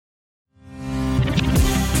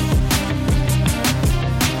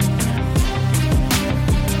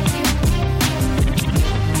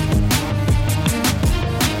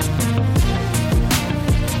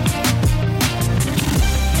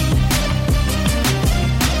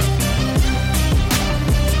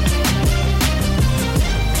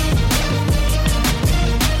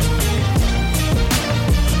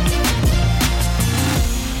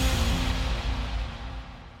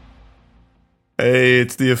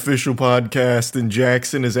it's the official podcast, and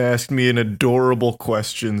Jackson has asked me an adorable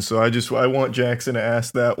question. So I want Jackson to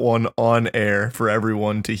ask that one on air for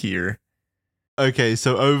everyone to hear. Okay,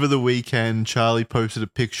 so over the weekend, Charlie posted a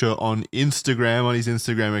picture on Instagram, on his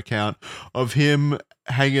Instagram account, of him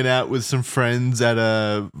hanging out with some friends at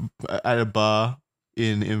a bar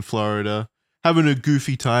in Florida, having a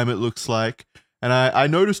goofy time, it looks like. And I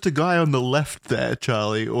noticed a guy on the left there,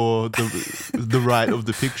 Charlie, or the right of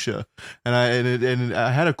the picture. And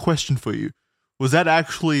I had a question for you. Was that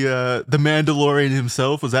actually the Mandalorian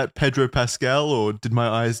himself? Was that Pedro Pascal, or did my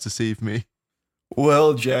eyes deceive me?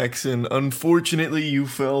 Well, Jackson, unfortunately, you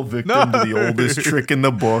fell victim to the oldest trick in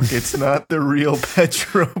the book. It's not the real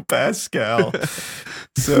Pedro Pascal.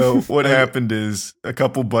 So what happened is a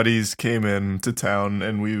couple buddies came in to town,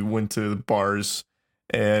 and we went to bars,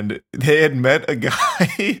 and they had met a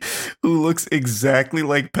guy who looks exactly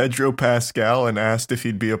like Pedro Pascal and asked if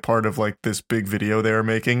he'd be a part of like this big video they were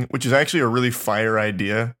making, which is actually a really fire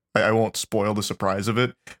idea. I won't spoil the surprise of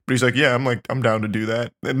it, but he's like, yeah, I'm down to do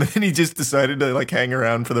that. And then he just decided to like hang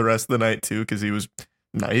around for the rest of the night too, because he was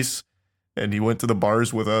nice. And he went to the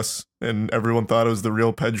bars with us, and everyone thought it was the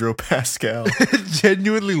real Pedro Pascal. It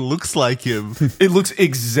genuinely looks like him. It looks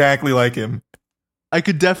exactly like him. I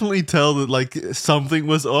could definitely tell that like something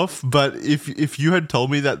was off, but if you had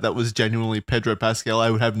told me that was genuinely Pedro Pascal, I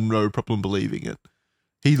would have no problem believing it.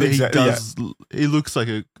 He does. Yeah. He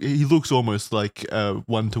looks almost like a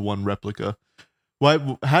 1-to-1 replica.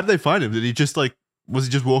 Why? How did they find him? Did he just was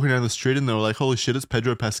he just walking down the street and they were like, "Holy shit, it's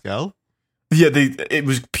Pedro Pascal"? Yeah, it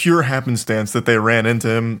was pure happenstance that they ran into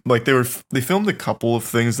him. Like they filmed a couple of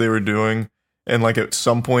things they were doing, and like at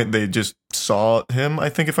some point they just saw him. I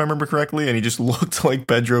think if I remember correctly, and he just looked like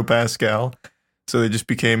Pedro Pascal. So they just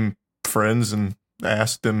became friends and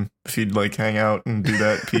asked him if he'd like hang out and do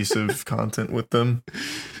that piece of content with them.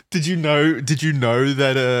 Did you know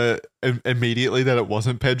that immediately that it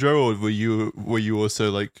wasn't Pedro, or were you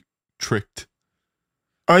also like tricked?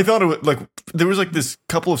 I thought it was like there was like this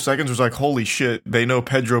couple of seconds where it was like, holy shit, they know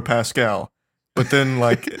Pedro Pascal. But then,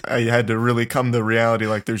 like, I had to really come to reality,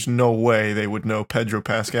 like, there's no way they would know Pedro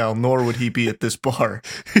Pascal, nor would he be at this bar.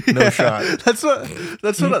 No shot. That's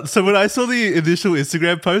what. So when I saw the initial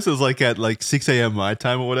Instagram post, it was like at like 6 a.m. my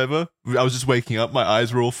time or whatever. I was just waking up, my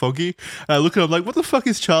eyes were all foggy. And I look at him like, what the fuck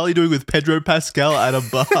is Charlie doing with Pedro Pascal at a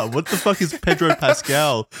bar? What the fuck is Pedro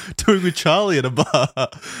Pascal doing with Charlie at a bar?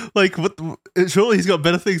 Like, what? Surely he's got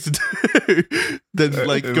better things to do than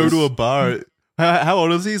like go to a bar. How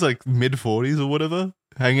old is he? He's like mid-40s or whatever.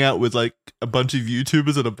 Hang out with like a bunch of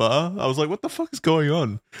YouTubers at a bar. I was like, what the fuck is going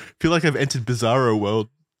on? I feel like I've entered Bizarro world.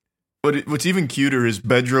 But what's even cuter is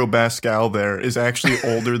Pedro Pascal there is actually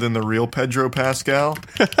older than the real Pedro Pascal.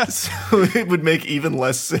 So it would make even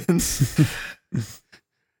less sense.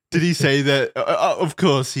 Did he say that? Of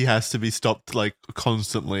course, he has to be stopped like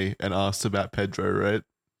constantly and asked about Pedro, right?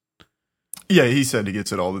 Yeah, he said he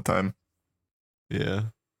gets it all the time. Yeah.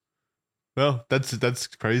 Well, that's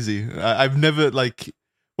crazy. I've never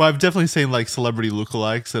I've definitely seen like celebrity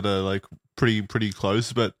lookalikes that are like pretty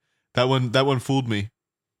close, but that one fooled me.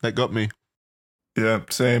 That got me. Yeah,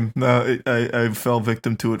 same. No, I fell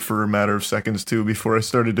victim to it for a matter of seconds too before I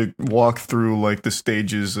started to walk through like the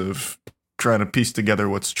stages of trying to piece together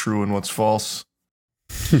what's true and what's false.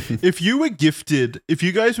 If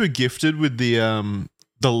you guys were gifted with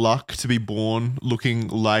the luck to be born looking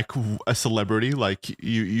like a celebrity, like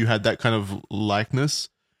you had that kind of likeness,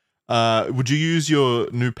 would you use your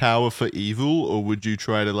new power for evil, or would you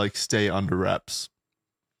try to like stay under wraps?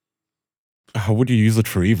 How would you use it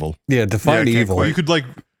for evil? Yeah, define evil. You could like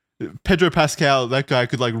Pedro Pascal, that guy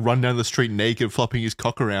could like run down the street naked, flopping his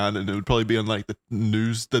cock around, and it would probably be on like the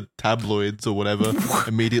news, the tabloids or whatever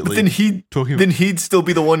immediately. Then he'd still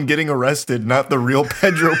be the one getting arrested, not the real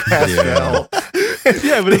Pedro Pascal.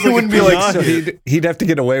 Yeah, but it wouldn't be like so he'd have to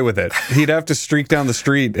get away with it. He'd have to streak down the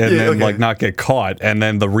street and then like not get caught, and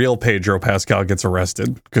then the real Pedro Pascal gets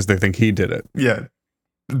arrested because they think he did it. Yeah,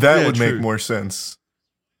 that would make more sense.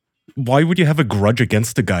 Why would you have a grudge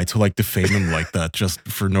against the guy to like defame him like that just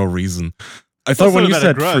for no reason? I thought when you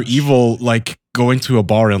said for evil, like going to a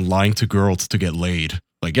bar and lying to girls to get laid,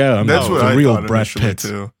 like I'm the real Brad Pitt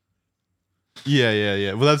too.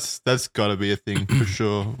 Yeah. Well, that's got to be a thing for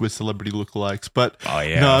sure with celebrity lookalikes. But no,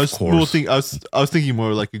 I was thinking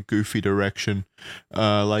more like a goofy direction.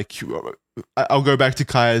 Like I'll go back to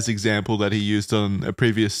Kaya's example that he used on a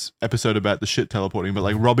previous episode about the shit teleporting, but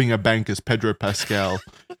like robbing a bank as Pedro Pascal,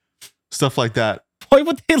 stuff like that. Why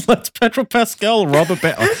would they let Pedro Pascal rob a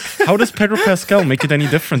bank? How does Pedro Pascal make it any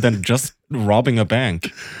different than just robbing a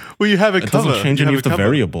bank? Well, you have a it cover. Doesn't change any of the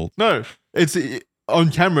variable. No, it's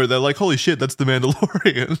on camera, they're like, holy shit, that's the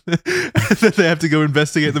Mandalorian. And then they have to go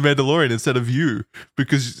investigate the Mandalorian instead of you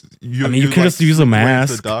because you can just use a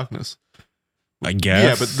mask. The darkness. I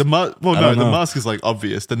guess. Yeah, but the mask is like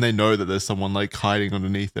obvious. Then they know that there's someone like hiding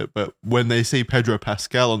underneath it. But when they see Pedro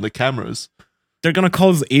Pascal on the cameras, they're gonna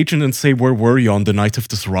call his agent and say, "Where were you on the night of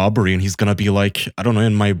this robbery?" And he's gonna be like, "I don't know,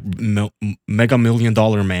 in my mega $1 million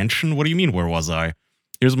mansion. What do you mean? Where was I?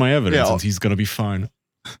 Here's my evidence." And he's gonna be fine.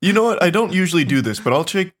 You know what? I don't usually do this, but I'll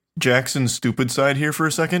take Jackson's stupid side here for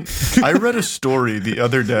a second. I read a story the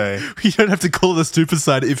other day. You don't have to call it the stupid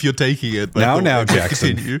side if you're taking it. Now,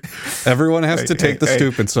 Jackson. Everyone has to take the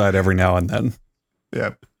stupid side every now and then.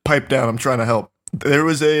 Yeah, pipe down. I'm trying to help. There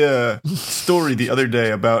was a story the other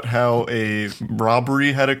day about how a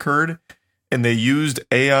robbery had occurred, and they used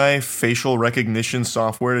AI facial recognition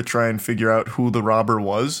software to try and figure out who the robber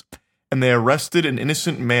was, and they arrested an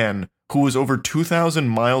innocent man who was over 2,000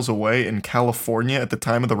 miles away in California at the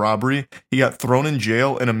time of the robbery. He got thrown in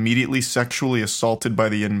jail and immediately sexually assaulted by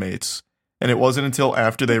the inmates. And it wasn't until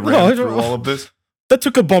after they ran through all of this. That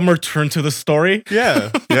took a bummer turn to the story.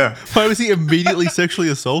 Yeah. Yeah. Why was he immediately sexually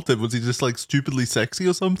assaulted? Was he just like stupidly sexy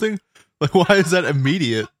or something? Like, why is that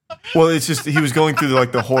immediate? Well, it's just he was going through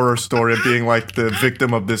like the horror story of being like the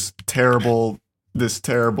victim of this terrible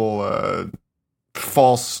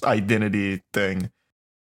false identity thing.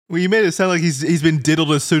 Well, you made it sound like he's been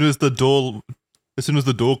diddled as soon as the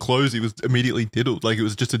door closed. He was immediately diddled, like it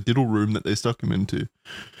was just a diddle room that they stuck him into.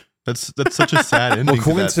 That's such a sad ending. Well,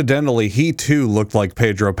 coincidentally, he too looked like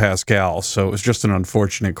Pedro Pascal, so it was just an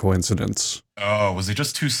unfortunate coincidence. Oh, was he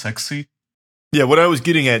just too sexy? Yeah, what I was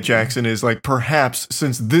getting at, Jackson, is like perhaps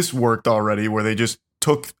since this worked already, where they just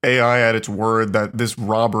took AI at its word that this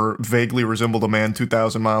robber vaguely resembled a man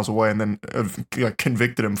 2,000 miles away and then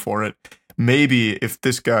convicted him for it. Maybe if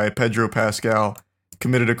this guy, Pedro Pascal,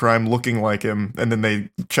 committed a crime looking like him, and then they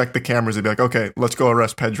check the cameras, they'd be like, okay, let's go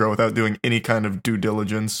arrest Pedro without doing any kind of due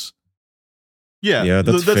diligence. Yeah,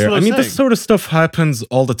 that's fair. I mean, this sort of stuff happens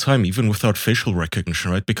all the time, even without facial recognition,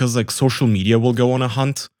 right? Because like social media will go on a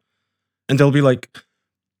hunt, and they'll be like,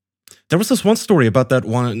 there was this one story about that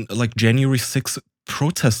one, like January 6th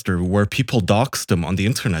protester where people doxed him on the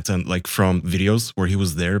internet and like from videos where he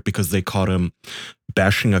was there because they caught him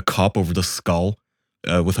bashing a cop over the skull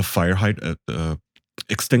with a fire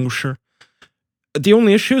extinguisher. The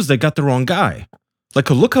only issue is they got the wrong guy, like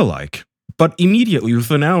a lookalike. But immediately,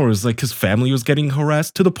 within hours, like his family was getting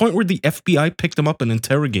harassed to the point where the FBI picked him up and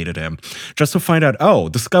interrogated him just to find out, oh,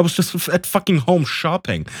 this guy was just at fucking home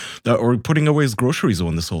shopping or putting away his groceries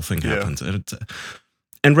when this whole thing happened.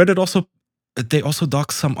 And Reddit also, they also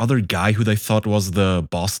doxed some other guy who they thought was the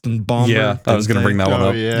Boston bomber. Yeah, I was going to bring that one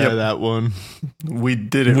up. Yeah, that one. We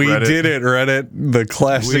did it, Reddit. The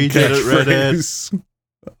classic catchphrase.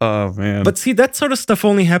 Oh, man. But see, that sort of stuff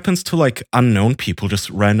only happens to like unknown people, just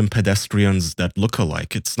random pedestrians that look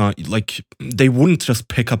alike. It's not like they wouldn't just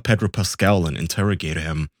pick up Pedro Pascal and interrogate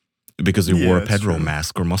him because he wore a Pedro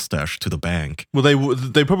mask or mustache to the bank. Well,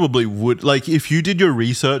 they probably would. Like, if you did your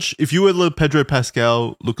research, if you were the Pedro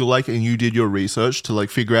Pascal lookalike and you did your research to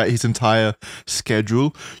like figure out his entire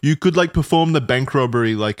schedule, you could like perform the bank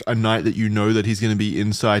robbery like a night that you know that he's going to be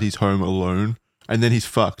inside his home alone, and then he's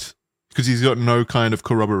fucked. Because he's got no kind of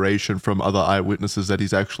corroboration from other eyewitnesses that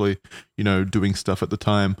he's actually, you know, doing stuff at the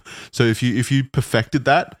time. So if you perfected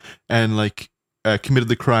that and like committed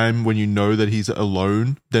the crime when you know that he's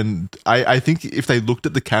alone, then I think if they looked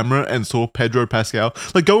at the camera and saw Pedro Pascal,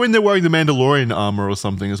 like go in there wearing the Mandalorian armor or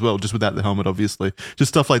something as well, just without the helmet, obviously, just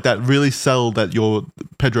stuff like that, really sell that you're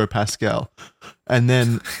Pedro Pascal. And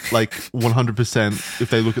then, like, 100%, if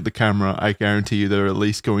they look at the camera, I guarantee you they're at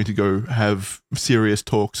least going to go have serious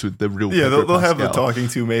talks with the real Pedro they'll have the talking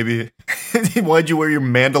to, maybe. Why'd you wear your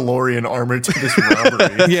Mandalorian armor to this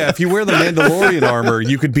robbery? Yeah, if you wear the Mandalorian armor,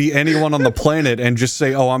 you could be anyone on the planet and just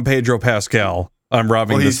say, oh, I'm Pedro Pascal. I'm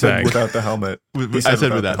robbing this bank. Without the helmet. I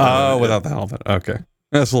said without the helmet. Oh, without the helmet. Okay.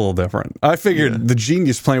 That's a little different. I figured the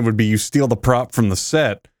genius plan would be you steal the prop from the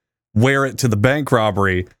set, wear it to the bank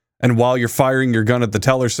robbery, and while you're firing your gun at the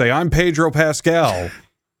teller, say, I'm Pedro Pascal.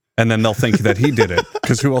 And then they'll think that he did it,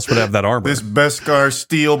 because who else would have that armor? This Beskar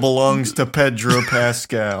steel belongs to Pedro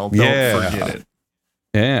Pascal. Don't forget it.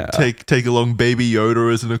 Yeah. Take along Baby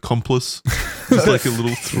Yoda as an accomplice. Just like a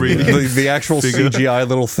little 3D. The actual figure. CGI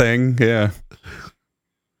little thing. Yeah.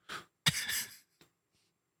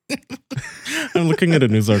 I'm looking at a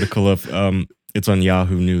news article of it's on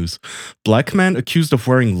Yahoo News. Black man accused of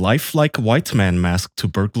wearing lifelike white man mask to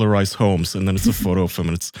burglarize homes, and then it's a photo of him,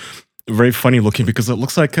 and it's very funny looking because it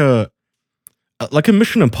looks like a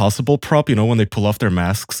Mission Impossible prop. You know, when they pull off their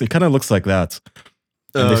masks, it kind of looks like that.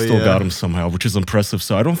 And they still got him somehow, which is impressive.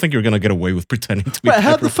 So I don't think you're gonna get away with pretending to be. Wait,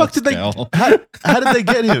 how the fuck did they? How did they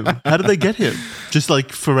get him? How did they get him? Just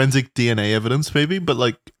like forensic DNA evidence, maybe. But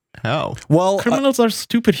like, how? Well, criminals are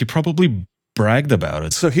stupid. He probably bragged about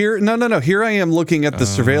it. So here, no. Here I am looking at the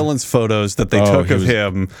surveillance photos that they took of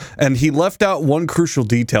him, and he left out one crucial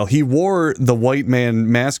detail. He wore the white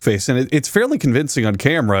man mask face, and it's fairly convincing on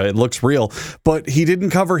camera. It looks real, but he didn't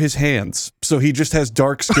cover his hands, so he just has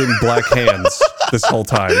dark-skinned black hands this whole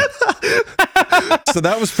time. So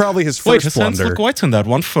that was probably his first his blunder. hands look white in that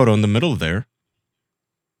one photo in the middle there.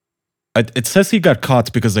 It says he got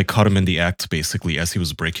caught because they caught him in the act, basically, as he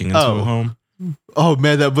was breaking into a home. Oh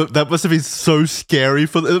man, that must have been so scary.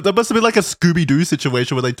 That must have been like a Scooby-Doo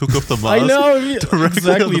situation where they took off the mask. I know,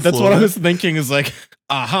 exactly. That's what I was thinking. Is like,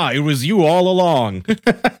 aha, it was you all along.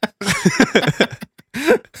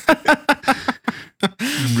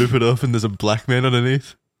 Rip it off, and there's a black man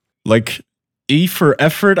underneath. Like, E for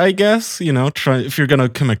effort, I guess. You know, try if you're gonna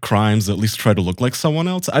commit crimes, at least try to look like someone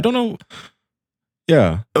else. I don't know.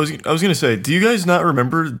 Yeah, I was gonna say, do you guys not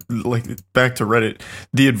remember, like, back to Reddit,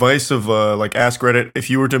 the advice of like, ask Reddit if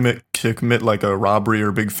you were to commit like a robbery or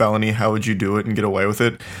a big felony, how would you do it and get away with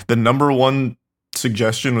it? The number one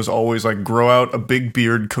suggestion was always like, grow out a big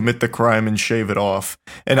beard, commit the crime, and shave it off.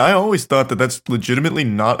 And I always thought that that's legitimately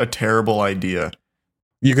not a terrible idea.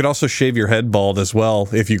 You could also shave your head bald as well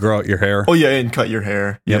if you grow out your hair. Oh yeah, and cut your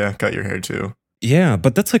hair. Yep. Yeah, cut your hair too. Yeah,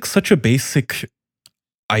 but that's like such a basic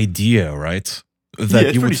idea, right?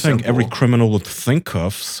 That you would think every criminal would think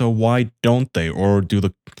of, so why don't they? Or do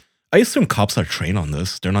the... I assume cops are trained on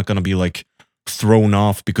this. They're not going to be like thrown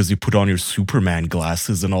off because you put on your Superman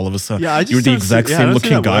glasses and all of a sudden you're the exact same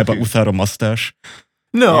looking guy but without a mustache.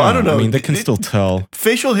 No, I don't know. I mean, they can still tell.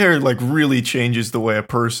 Facial hair like really changes the way a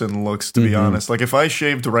person looks, to be honest. Like if I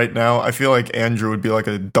shaved right now, I feel like Andrew would be like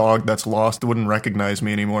a dog that's lost, wouldn't recognize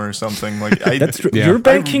me anymore or something. Like that's true. You're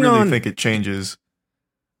banking I really think it changes.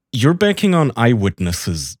 You're banking on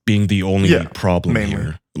eyewitnesses being the only problem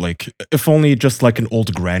here. Like, if only just like an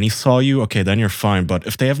old granny saw you, okay, then you're fine. But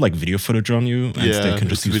if they have like video footage on you and they can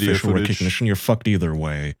just use facial recognition, you're fucked either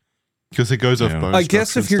way. Because it goes off bone. I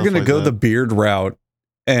guess if you're going to go the beard route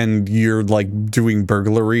and you're like doing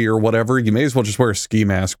burglary or whatever, you may as well just wear a ski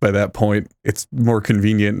mask by that point. It's more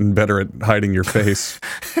convenient and better at hiding your face.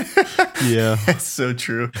 Yeah. That's so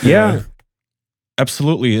true. Yeah.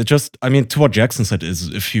 Absolutely. It just, I mean, to what Jackson said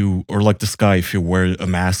is if you, or like this guy, if you wear a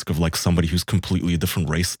mask of like somebody who's completely a different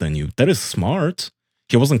race than you, that is smart.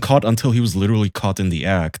 He wasn't caught until he was literally caught in the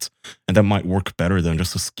act. And that might work better than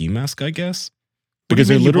just a ski mask, I guess. Because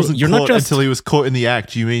you're not just until he was caught in the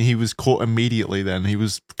act. You mean he was caught immediately then? He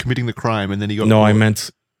was committing the crime and then he got caught. I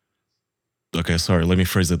meant, okay, sorry, let me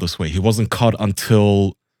phrase it this way. He wasn't caught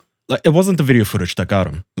until, like, it wasn't the video footage that got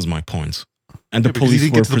him, is my point. And the police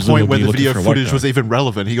were to the point where the video footage was even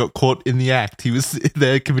relevant. He got caught in the act. He was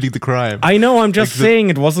there committing the crime. I know, I'm just saying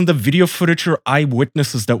it wasn't the video footage or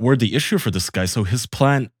eyewitnesses that were the issue for this guy. So his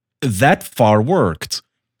plan that far worked.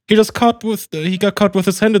 He got caught with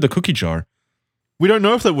his hand in the cookie jar. We don't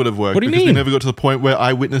know if that would have worked. What do you mean? They never got to the point where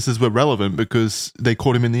eyewitnesses were relevant because they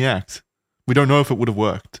caught him in the act. We don't know if it would have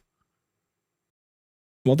worked.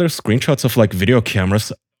 Well, there's screenshots of like video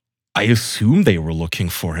cameras. I assume they were looking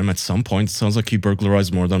for him at some point. It sounds like he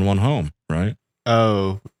burglarized more than one home, right?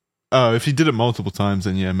 Oh, if he did it multiple times,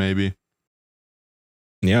 then yeah, maybe.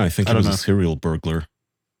 Yeah, I think he was a serial burglar.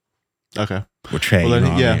 Okay. Which,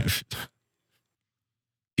 hey,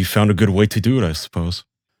 he found a good way to do it, I suppose.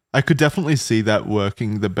 I could definitely see that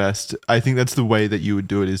working the best. I think that's the way that you would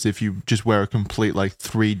do it, is if you just wear a complete like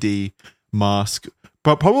 3D mask,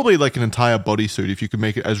 but probably like an entire bodysuit, if you could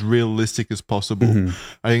make it as realistic as possible.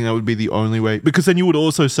 I think that would be the only way, because then you would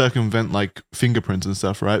also circumvent like fingerprints and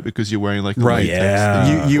stuff, right? Because you're wearing like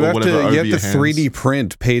latex you have to 3D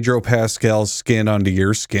print Pedro Pascal's skin onto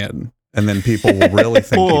your skin, and then people will really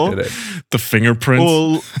think you did it. The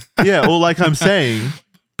fingerprints, or like I'm saying,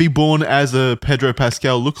 be born as a Pedro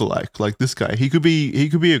Pascal lookalike, like this guy. He could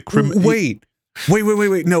be a criminal. Wait.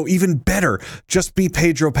 No, even better. Just be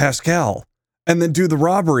Pedro Pascal. And then do the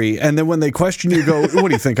robbery, and then when they question you, go, what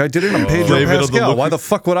do you think? I did it on Pedro Pascal. Why the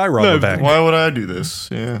fuck would I rob a bank? Why would I do this?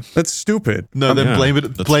 Yeah. That's stupid. No, then blame it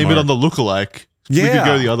on the lookalike. Yeah. We could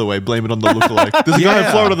go the other way, blame it on the lookalike. There's a guy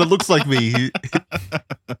in Florida that looks like me.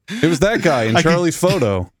 It was that guy in Charlie's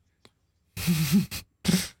photo.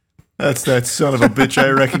 That's that son of a bitch. I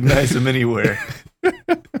recognize him anywhere.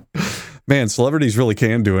 Man, celebrities really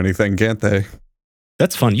can do anything, can't they?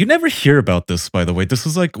 That's fun. You never hear about this, by the way. This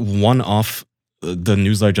is like one-off. The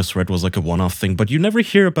news I just read was like a one-off thing, but you never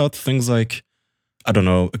hear about things like, I don't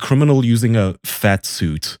know, a criminal using a fat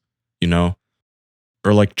suit, you know?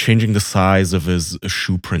 or like changing the size of his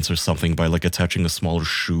shoe prints or something by like attaching a smaller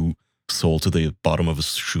shoe sole to the bottom of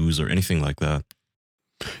his shoes or anything like that.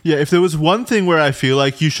 Yeah, if there was one thing where I feel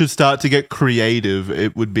like you should start to get creative,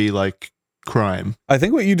 it would be like crime. I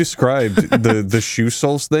think what you described, the shoe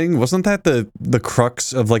soles thing, wasn't that the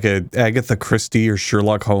crux of like a Agatha Christie or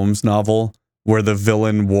Sherlock Holmes novel where the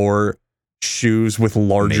villain wore shoes with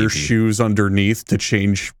larger shoes underneath to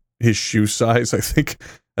change his shoe size? I think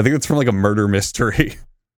it's from like a murder mystery.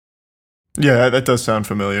 Yeah, that does sound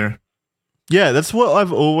familiar. Yeah, that's what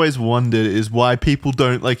I've always wondered is why people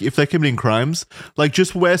don't, like, if they're committing crimes, like,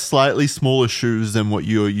 just wear slightly smaller shoes than what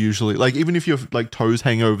you're usually, like, even if your, like, toes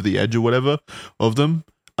hang over the edge or whatever of them,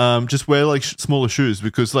 just wear, like, smaller shoes,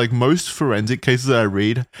 because, like, most forensic cases that I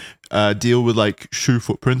read deal with, like, shoe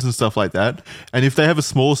footprints and stuff like that, and if they have a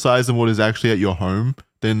smaller size than what is actually at your home,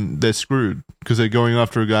 then they're screwed, because they're going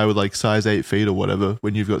after a guy with, like, size 8 feet or whatever,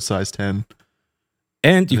 when you've got size 10.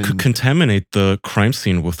 And you could contaminate the crime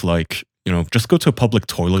scene with, like, you know, just go to a public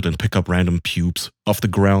toilet and pick up random pubes off the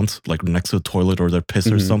ground, like next to the toilet or their piss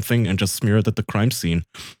or something, and just smear it at the crime scene.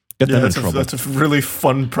 Get them in trouble. That's a really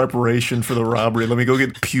fun preparation for the robbery. Let me go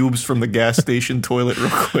get pubes from the gas station toilet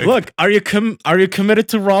real quick. Look, are you committed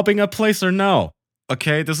to robbing a place or no?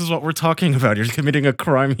 Okay, this is what we're talking about. You're committing a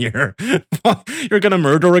crime here. You're gonna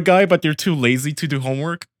murder a guy, but you're too lazy to do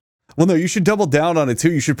homework? Well, no, you should double down on it,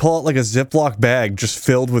 too. You should pull out, like, a Ziploc bag just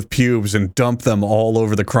filled with pubes and dump them all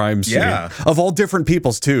over the crime scene. Yeah. Of all different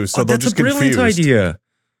people's, too, so they'll just confused. That's a brilliant idea.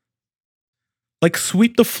 Like,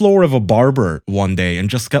 sweep the floor of a barber one day and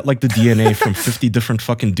just get, like, the DNA from 50 different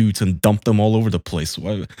fucking dudes and dump them all over the place.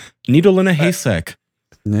 Needle in a haystack.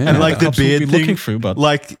 Yeah. And, like, the beard thing, looking for, but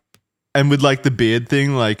like... And with, like, the beard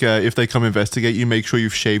thing, like, if they come investigate you, make sure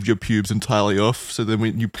you've shaved your pubes entirely off, so then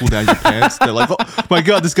when you pull down your pants, they're like, oh my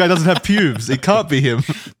god, this guy doesn't have pubes. It can't be him.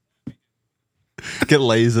 Get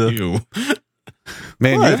laser. Ew.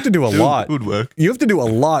 Man, you have to do a lot. Would work. You have to do a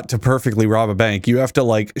lot to perfectly rob a bank. You have to,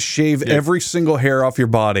 like, shave every single hair off your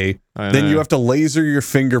body. Then you have to laser your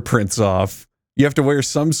fingerprints off. You have to wear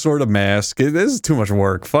some sort of mask. This is too much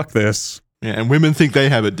work. Fuck this. Yeah, and women think they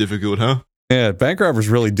have it difficult, huh? Yeah, bank robbers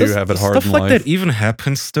really do have it hard in life. Stuff like that even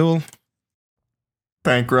happens still?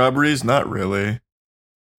 Bank robberies? Not really.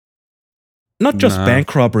 Not just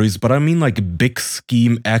bank robberies, but I mean like big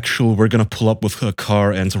scheme, actual, we're going to pull up with a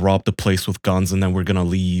car and rob the place with guns and then we're going to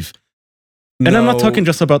leave. And I'm not talking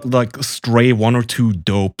just about like stray 1 or 2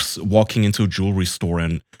 dopes walking into a jewelry store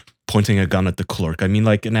and pointing a gun at the clerk. I mean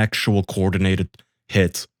like an actual coordinated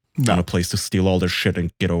hit. On a place to steal all their shit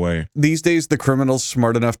and get away. These days, the criminals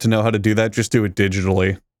smart enough to know how to do that. Just do it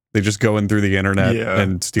digitally. They just go in through the internet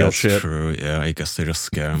and steal shit. That's true. Yeah, I guess they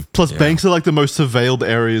just scam. Plus, banks are like the most surveilled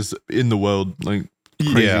areas in the world. Like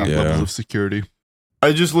crazy levels of security.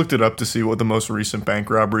 I just looked it up to see what the most recent bank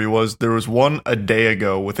robbery was. There was one a day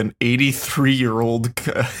ago with an 83-year-old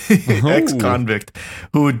ex-convict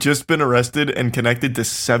who had just been arrested and connected to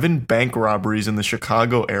 7 bank robberies in the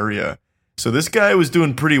Chicago area. So this guy was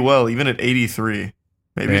doing pretty well, even at 83.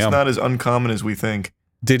 Maybe it's not as uncommon as we think.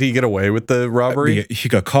 Did he get away with the robbery? He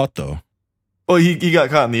got caught, though. Well, he got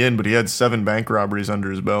caught in the end, but he had 7 bank robberies under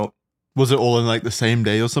his belt. Was it all in like the same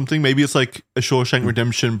day or something? Maybe it's like a Shawshank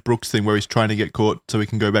Redemption Brooks thing where he's trying to get caught so he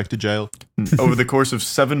can go back to jail. Over the course of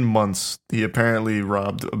 7 months, he apparently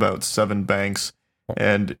robbed about 7 banks,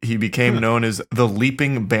 and he became known as the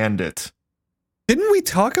Leaping Bandit. Didn't we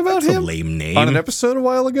talk about That's him a lame name. on an episode a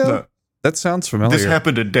while ago? No. That sounds familiar. This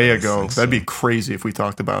happened a day ago. That'd be crazy if we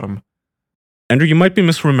talked about him. Andrew, you might be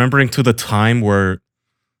misremembering to the time where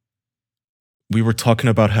we were talking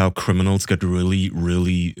about how criminals get really,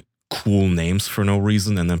 really cool names for no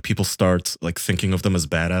reason, and then people start like thinking of them as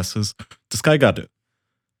badasses. This guy got a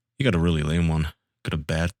really lame one. Got a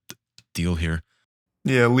bad deal here.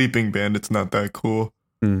 Yeah, Leaping Bandit's not that cool.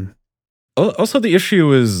 Also, the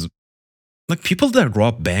issue is, like, people that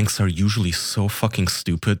rob banks are usually so fucking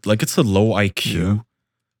stupid. Like, it's a low IQ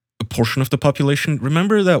portion of the population.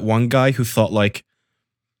 Remember that one guy who thought, like,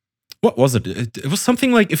 what was it? It was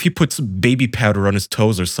something like if he puts baby powder on his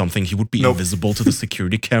toes or something, he would be invisible to the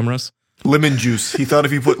security cameras. Lemon juice. He thought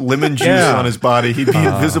if he put lemon juice on his body, he'd be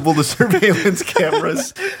invisible to surveillance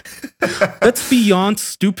cameras. That's beyond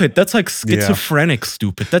stupid. That's like schizophrenic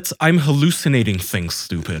stupid. That's I'm hallucinating things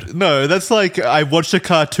stupid. No, that's like I watched a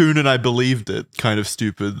cartoon and I believed it kind of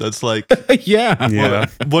stupid. That's like... yeah.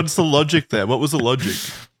 What's the logic there? What was the logic?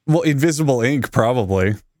 Well, Invisible Ink,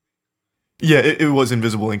 probably. Yeah, it was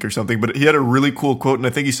Invisible Ink or something, but he had a really cool quote, and I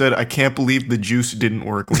think he said, "I can't believe the juice didn't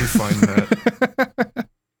work." Let me find that.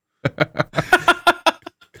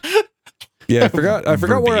 Yeah, I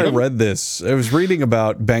forgot where I read this. I was reading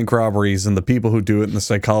about bank robberies and the people who do it and the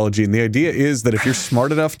psychology. And the idea is that if you're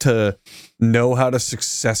smart enough to know how to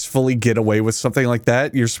successfully get away with something like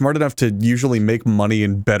that, you're smart enough to usually make money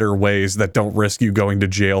in better ways that don't risk you going to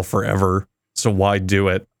jail forever. So why do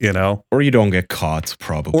it, you know? Or you don't get caught,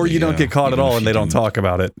 probably. Or you don't get caught at all and they don't talk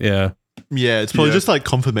about it. Yeah. Yeah, it's probably just like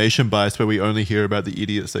confirmation bias where we only hear about the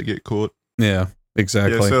idiots that get caught. Yeah,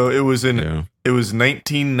 exactly. Yeah, so it was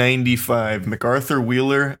 1995. MacArthur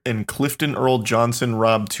Wheeler and Clifton Earl Johnson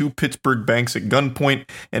robbed 2 Pittsburgh banks at gunpoint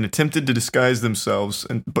and attempted to disguise themselves,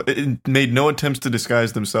 but it made no attempts to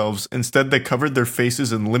disguise themselves. Instead, they covered their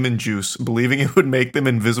faces in lemon juice, believing it would make them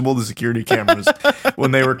invisible to security cameras.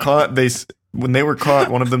 When they were caught,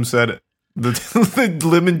 one of them said the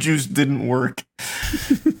lemon juice didn't work.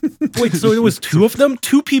 Wait, so it was 2 of them?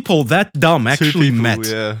 2 people that dumb actually met.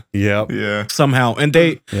 Yeah. Somehow. And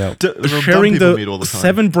they, sharing the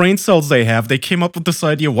 7 brain cells they have, they came up with this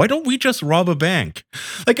idea, why don't we just rob a bank?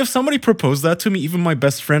 Like, if somebody proposed that to me, even my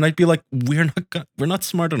best friend, I'd be like, we're not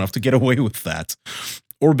smart enough to get away with that.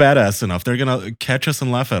 Or badass enough. They're gonna catch us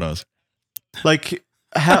and laugh at us. Like...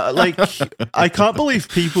 I can't believe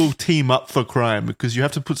people team up for crime because you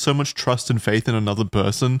have to put so much trust and faith in another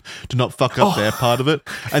person to not fuck up their part of it,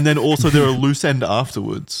 and then also they're a loose end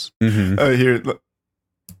afterwards. Here,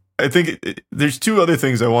 I think there's 2 other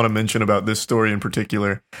things I want to mention about this story in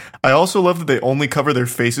particular. I also love that they only cover their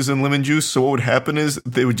faces in lemon juice, so what would happen is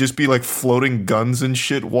they would just be like floating guns and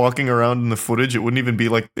shit walking around in the footage. It wouldn't even be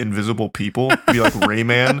like invisible people. It'd be like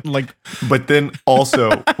Rayman. But then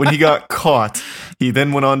also, when he got caught, he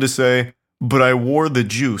then went on to say, but I wore the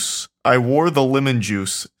juice. I wore the lemon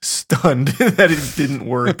juice, stunned that it didn't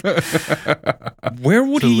work. Where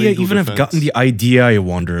would he even have gotten the idea, I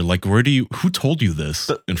wonder? Like, who told you this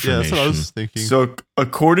information? Yeah, that's what I was thinking. So,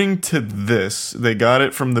 according to this, they got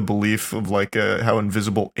it from the belief of like how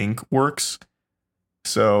invisible ink works.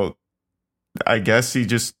 So, I guess he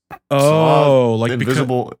just saw like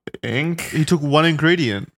invisible ink. He took one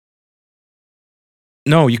ingredient.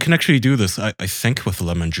 No, you can actually do this, I think, with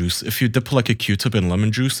lemon juice. If you dip like a Q-tip in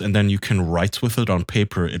lemon juice and then you can write with it on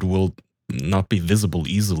paper, it will not be visible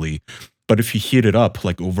easily. But if you heat it up,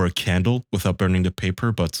 like over a candle without burning the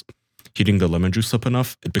paper, but heating the lemon juice up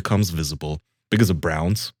enough, it becomes visible because it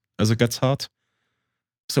browns as it gets hot.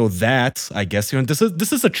 So that, I guess,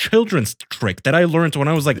 this is a children's trick that I learned when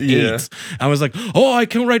I was like 8. I was like, oh, I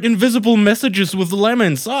can write invisible messages with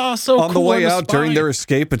lemons. Oh, so cool. On the way out during their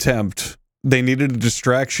escape attempt, they needed a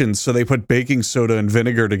distraction, so they put baking soda and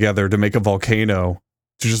vinegar together to make a volcano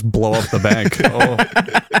to just blow up the bank.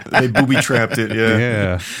 They booby-trapped it,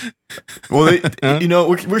 yeah. Well,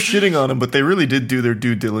 we're shitting on them, but they really did do their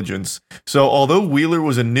due diligence. So although Wheeler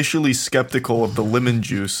was initially skeptical of the lemon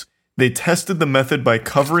juice, they tested the method by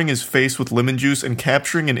covering his face with lemon juice and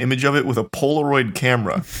capturing an image of it with a Polaroid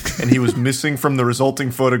camera. And he was missing from the resulting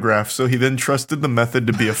photograph, so he then trusted the method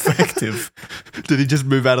to be effective. Did he just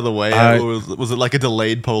move out of the way, or was it like a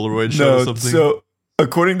delayed Polaroid shot or something? So,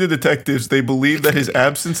 according to detectives, they believe that his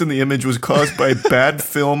absence in the image was caused by bad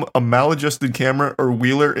film, a maladjusted camera, or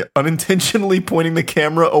Wheeler unintentionally pointing the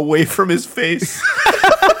camera away from his face.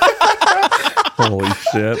 Holy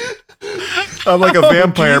shit. I'm like a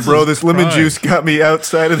vampire, bro. This lemon juice got me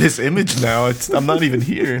outside of this image now. I'm not even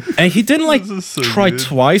here. And he didn't try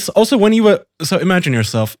twice. Also, when you were... So imagine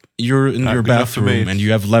yourself. You're in your bathroom and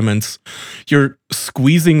you have lemons. You're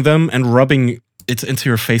squeezing them and rubbing it into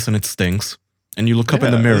your face and it stinks. And you look up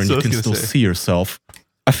in the mirror and you can still see yourself.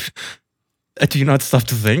 Do you not stop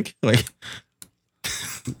to think? Like...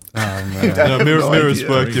 Oh, man. No, mirrors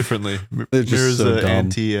work differently. Mirrors are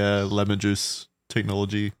anti-lemon juice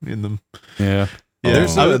technology in them. Yeah.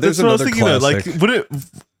 There's what I was thinking though. Like, wouldn't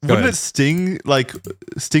it sting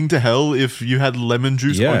to hell if you had lemon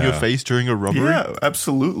juice on your face during a robbery? Yeah,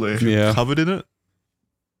 absolutely. Covered in it.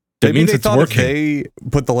 That means it's working. If they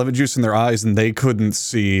put the lemon juice in their eyes and they couldn't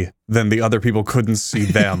see, then the other people couldn't see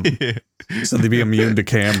them. So they'd be immune to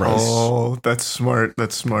cameras. Oh, that's smart.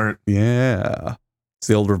 That's smart. Yeah. It's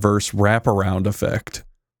the old reverse wraparound effect.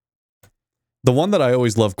 The one that I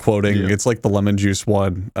always love quoting, it's like the lemon juice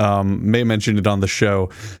one. May mentioned it on the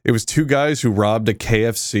show. It was 2 guys who robbed a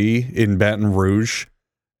KFC in Baton Rouge,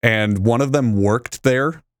 and one of them worked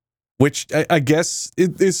there, which I guess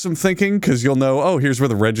it is some thinking, because you'll know, oh, here's where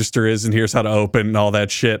the register is, and here's how to open, and all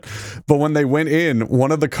that shit. But when they went in,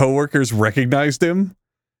 one of the coworkers recognized him,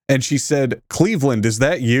 and she said, "Cleveland, is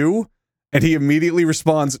that you?" And he immediately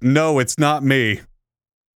responds, "No, it's not me."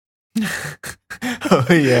 Oh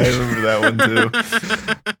yeah, I remember that one too.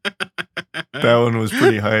 That one was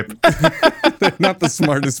pretty hype. They're not the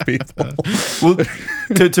smartest people. Well,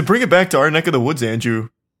 to bring it back to our neck of the woods, Andrew,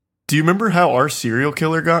 do you remember how our serial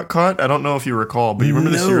killer got caught? I don't know if you recall, but you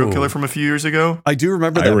remember the serial killer from a few years ago? I do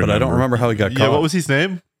remember that, but I don't remember how he got caught. Yeah, what was his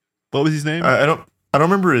name? I don't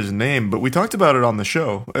remember his name, but we talked about it on the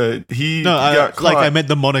show. He got caught. Like I meant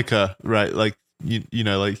the moniker, right? Like you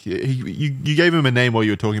know, like you gave him a name while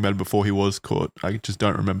you were talking about him before he was caught. I just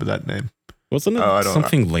don't remember that name. Wasn't it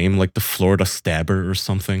something lame like the Florida Stabber or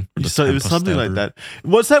something? Or so it was something like that.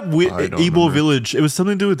 What's that Ybor village? It was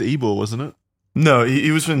something to do with Ybor, wasn't it? No,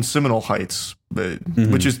 he was in Seminole Heights, but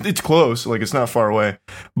which is it's close, like it's not far away.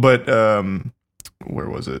 But where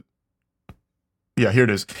was it? Yeah, here it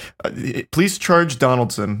is. Police charged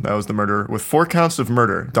Donaldson, that was the murderer, with 4 counts of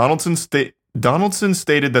murder. Donaldson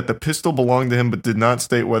stated that the pistol belonged to him, but did not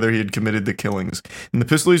state whether he had committed the killings. And the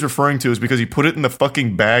pistol he's referring to is because he put it in the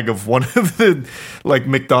fucking bag of one of the like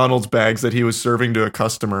McDonald's bags that he was serving to a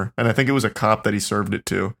customer, and I think it was a cop that he served it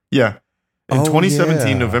to. Yeah, in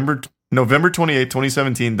 2017, November 28,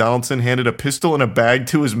 2017, Donaldson handed a pistol in a bag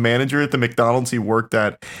to his manager at the McDonald's he worked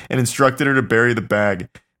at and instructed her to bury the bag.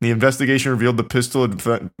 The investigation revealed the pistol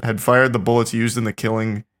had fired the bullets used in the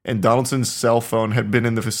killing, and Donaldson's cell phone had been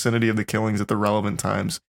in the vicinity of the killings at the relevant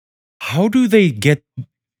times. How do they get...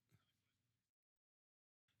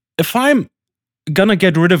 If I'm gonna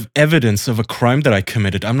get rid of evidence of a crime that I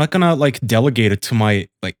committed, I'm not gonna, like, delegate it to my,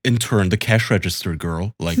 like, intern, the cash register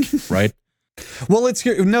girl, like, right? Well, it's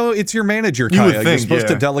your manager, Kaya. You're supposed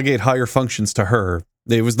to delegate higher functions to her.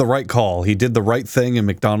 It was the right call. He did the right thing, and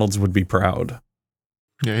McDonald's would be proud.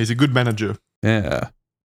 Yeah, he's a good manager. Yeah.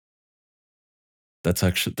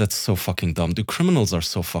 That's so fucking dumb. Dude, criminals are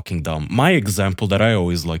so fucking dumb. My example that I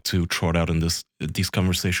always like to trot out in these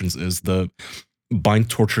conversations is the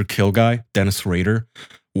bind, torture, kill guy, Dennis Rader,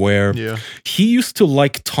 where he used to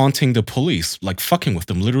like taunting the police, like fucking with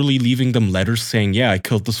them, literally leaving them letters saying, yeah, I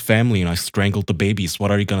killed this family and I strangled the babies.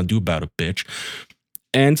 What are you gonna do about it, bitch?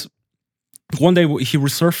 And one day he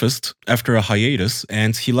resurfaced after a hiatus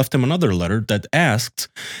and he left him another letter that asked,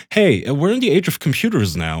 hey, we're in the age of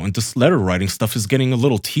computers now and this letter writing stuff is getting a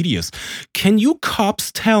little tedious. Can you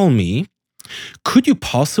cops tell me, could you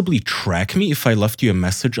possibly track me if I left you a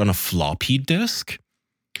message on a floppy disk?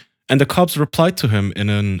 And the cops replied to him in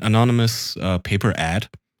an anonymous paper ad.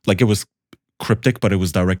 Like it was cryptic, but it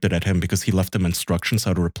was directed at him because he left them instructions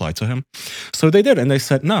how to reply to him. So they did, and they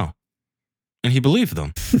said no. And he believed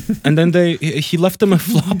them. And then he left them a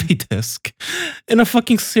floppy disk in a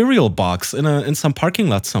fucking cereal box in some parking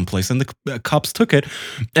lot someplace. And the cops took it.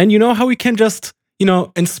 And you know how we can just,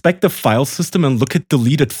 inspect the file system and look at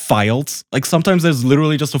deleted files? Like sometimes there's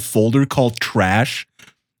literally just a folder called trash.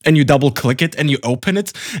 And you double click it and you open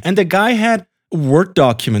it. And the guy had Word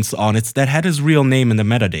documents on it that had his real name in the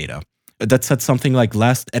metadata. That said something like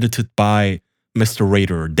last edited by Mr.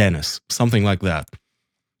 Rader or Dennis. Something like that.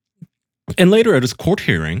 And later at his court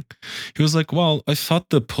hearing, he was like, well, I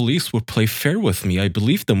thought the police would play fair with me. I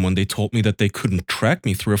believed them when they told me that they couldn't track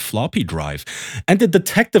me through a floppy drive. And the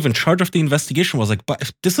detective in charge of the investigation was like,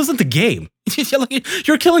 but this isn't a game.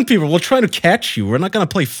 You're killing people. We're trying to catch you. We're not going to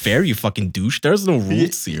play fair, you fucking douche. There's no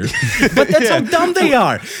rules here. But that's how dumb they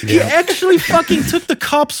are. He actually fucking took the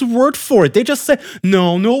cops' word for it. They just said,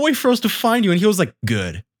 no way for us to find you. And he was like,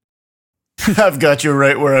 good. I've got you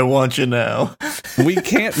right where I want you now. We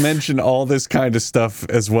can't mention all this kind of stuff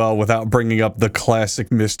as well without bringing up the classic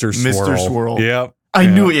Mr. Swirl. Mr. Swirl. Yep. I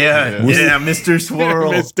knew it. Yeah, Mr.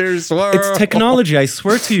 Swirl. Mr. Swirl. It's technology, I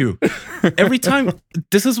swear to you. Every time,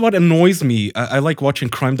 this is what annoys me. I like watching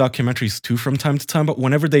crime documentaries too from time to time, but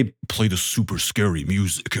whenever they play the super scary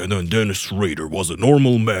music, and then Dennis Rader was a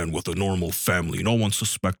normal man with a normal family, no one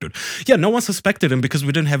suspected. Yeah, no one suspected him because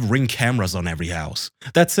we didn't have Ring cameras on every house.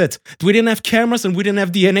 That's it. We didn't have cameras and we didn't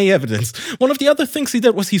have DNA evidence. One of the other things he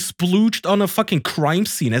did was he splooged on a fucking crime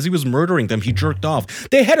scene as he was murdering them. He jerked off.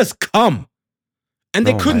 They had us come. And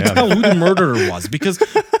they couldn't tell who the murderer was because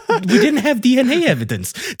we didn't have DNA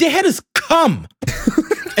evidence. They had us come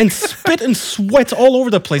and spit and sweat all over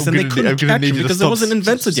the place, and they couldn't catch him because it wasn't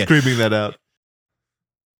invented yet. Screaming that out.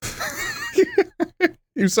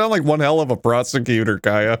 You sound like one hell of a prosecutor,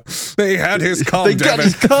 Kaya. They had his cum. They got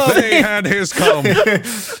his cum. They had his cum.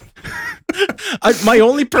 My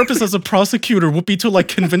only purpose as a prosecutor would be to like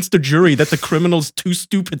convince the jury that the criminal's too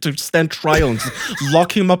stupid to stand trial and just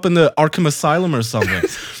lock him up in the Arkham Asylum or something.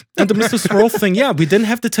 And the Mr. Swirl thing, yeah, we didn't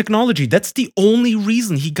have the technology. That's the only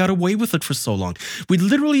reason he got away with it for so long. We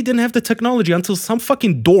literally didn't have the technology until some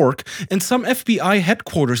fucking dork in some FBI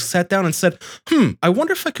headquarters sat down and said, I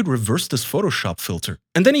wonder if I could reverse this Photoshop filter.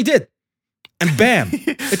 And then he did. And bam,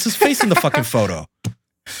 it's his face in the fucking photo.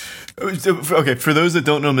 Okay, for those that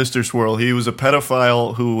don't know Mr. Swirl, he was a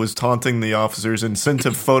pedophile who was taunting the officers and sent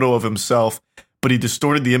a photo of himself, but he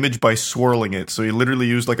distorted the image by swirling it. So he literally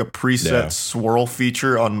used like a preset swirl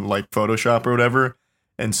feature on like Photoshop or whatever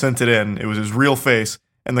and sent it in. It was his real face,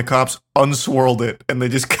 and the cops unswirled it, and they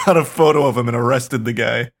just got a photo of him and arrested the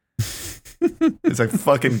guy. It's like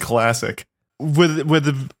fucking classic. Were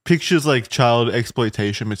the pictures like child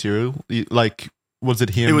exploitation material? Like, was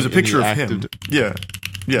it him? It was a picture of him.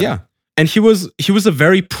 Yeah. And he was a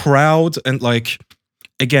very proud and like,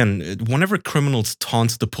 again, whenever criminals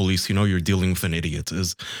taunt the police, you know you're dealing with an idiot.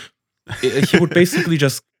 He would basically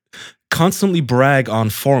just constantly brag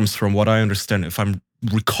on forums, from what I understand. If I'm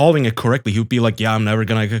recalling it correctly, he would be like, yeah, I'm never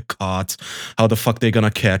gonna get caught. How the fuck they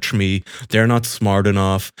gonna catch me? They're not smart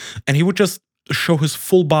enough. And he would just show his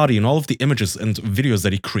full body in all of the images and videos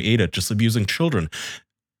that he created, just abusing children.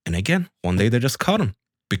 And again, one day they just caught him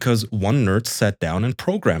because one nerd sat down and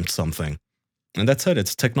programmed something. And that's it.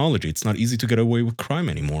 It's technology. It's not easy to get away with crime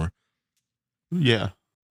anymore. Yeah.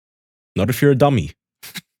 Not if you're a dummy.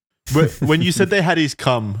 But when you said they had his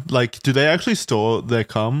cum, like, do they actually store their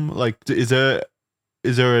cum? Like, is there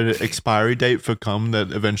an expiry date for cum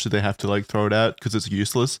that eventually they have to like throw it out because it's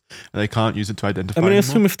useless and they can't use it to identify? I mean,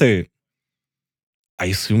 anymore? I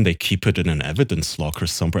assume they keep it in an evidence locker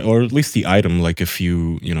somewhere, or at least the item. Like if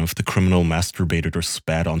if the criminal masturbated or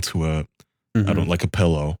spat onto a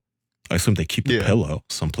pillow, I assume they keep the pillow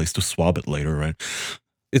someplace to swab it later, right?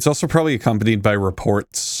 It's also probably accompanied by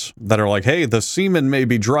reports that are like, hey, the semen may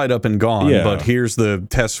be dried up and gone, but here's the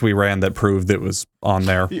tests we ran that proved it was on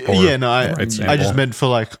there. I just meant for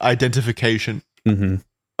like identification. Mm-hmm.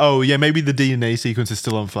 Oh, yeah, maybe the DNA sequence is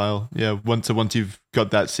still on file. Yeah, once you've got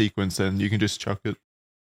that sequence, then you can just chuck it.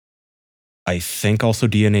 I think also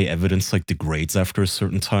DNA evidence like degrades after a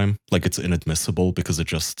certain time. Like it's inadmissible because it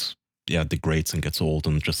just degrades and gets old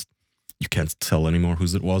and just you can't tell anymore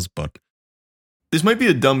whose it was. But this might be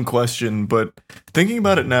a dumb question, but thinking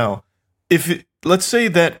about it now, let's say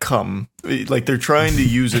that cum, like they're trying to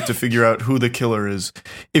use it to figure out who the killer is.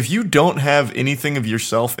 If you don't have anything of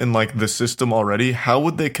yourself in like the system already, how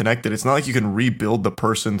would they connect it? It's not like you can rebuild the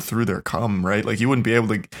person through their cum, right? Like you wouldn't be able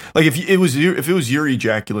to, like if it was your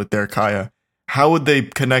ejaculate there, Kaya, how would they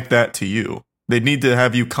connect that to you? They'd need to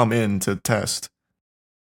have you come in to test.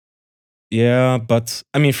 Yeah, but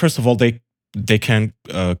I mean, first of all, they can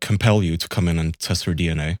compel you to come in and test your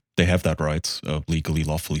DNA. They have that right, legally,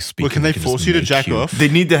 lawfully speaking. Well, can they force you to jack off? They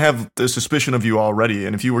need to have the suspicion of you already,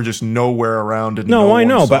 and if you were just nowhere around and I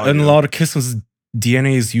know, but in a lot of cases,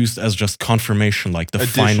 DNA is used as just confirmation, like the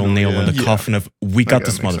final nail in the coffin of we got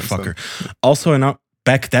this motherfucker. Also,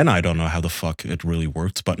 back then, I don't know how the fuck it really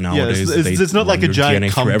worked, but nowadays there's not like a giant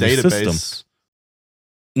cum database. System.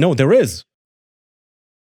 No, there is.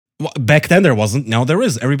 Back then there wasn't. Now there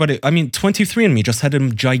is. Everybody, I mean, 23andMe just had a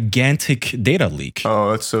gigantic data leak.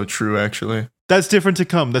 Oh, that's so true, actually. That's different to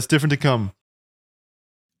cum.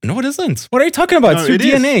 No, it isn't. What are you talking about? It's your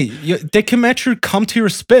DNA. They can match your cum to your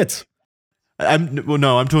spit. I'm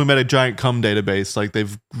talking about a giant cum database. Like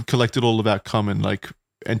they've collected all about cum and like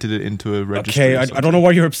entered it into a registry. Okay, I don't know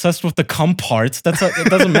why you're obsessed with the cum parts. It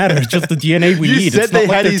doesn't matter. It's just the DNA we need. Said it's not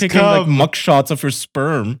like they're taking cum. like mugshots of your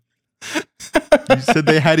sperm. You said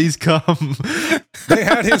they had his cum. They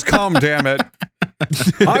had his cum, damn it.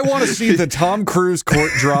 I want to see the Tom Cruise court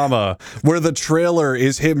drama where the trailer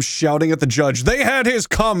is him shouting at the judge, they had his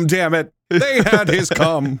cum, damn it. They had his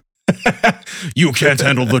cum. You can't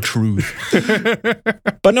handle the truth.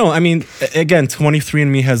 But no, I mean, again,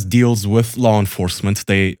 23andMe has deals with law enforcement.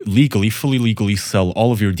 They fully legally sell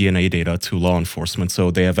all of your DNA data to law enforcement, so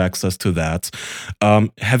they have access to that.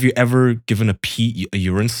 Have you ever given a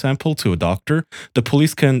urine sample to a doctor? The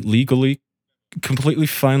police can legally, completely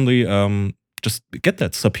finally just get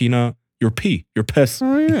that, subpoena your pee, your piss,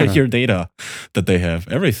 your data that they have,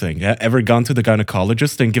 everything. Yeah, ever gone to the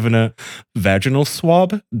gynecologist and given a vaginal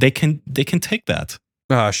swab? They can take that.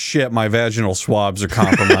 Ah, shit, my vaginal swabs are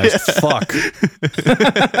compromised. Fuck.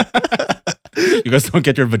 You guys don't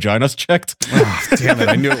get your vaginas checked? Oh, damn it,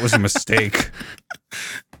 I knew it was a mistake.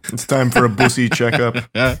 It's time for a bussy checkup.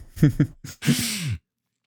 Yeah.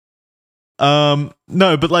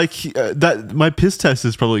 No, but like that, my piss test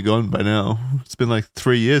is probably gone by now. It's been like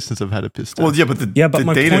 3 years since I've had a piss test. Well, yeah, but the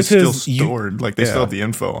data is still stored. Like they still have the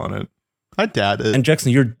info on it. I doubt it. And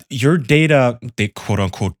Jackson, your data, the quote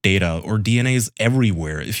unquote data or DNA is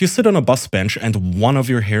everywhere. If you sit on a bus bench and one of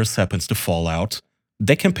your hairs happens to fall out,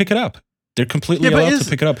 they can pick it up. They're completely allowed to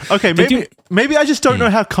pick it up. Okay, maybe I just don't know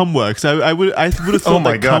how cum works. I would have thought. Oh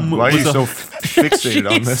my god! Why are you so fixated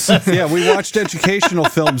on this? Yeah, we watched educational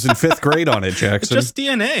films in 5th grade on it, Jackson. It's just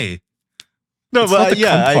DNA. No, it's but not the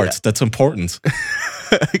cum part that's important.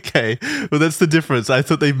 Okay, well that's the difference. I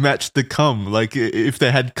thought they matched the cum. Like if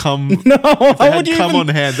they had cum, No, if they how had would you cum even...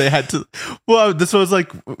 on hand, they had to. Well, this was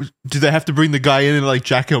like, do they have to bring the guy in and like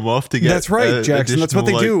jack him off to get? That's right, Jackson. That's what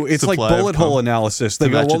they do. It's like bullet hole analysis. They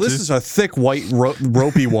go, well, this is a thick white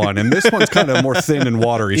ropey one, and this one's kind of more thin and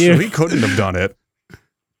watery, so he couldn't have done it.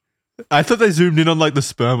 I thought they zoomed in on like the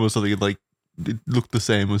sperm or something. Like it looked the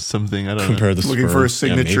same as something. I don't know. Looking for a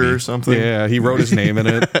signature or something. Yeah, he wrote his name in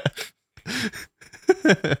it.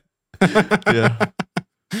 Yeah.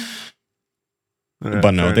 Right,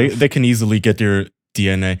 but no, they can easily get your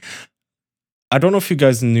DNA. I don't know if you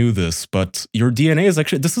guys knew this, but your DNA is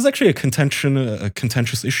actually a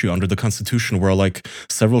contentious issue under the Constitution, where like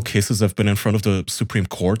several cases have been in front of the Supreme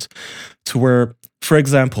Court, to where, for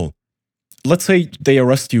example, let's say they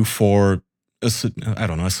arrest you for a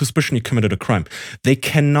suspicion you committed a crime. They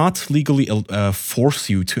cannot legally force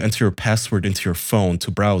you to enter your password into your phone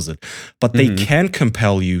to browse it, but they can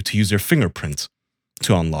compel you to use your fingerprint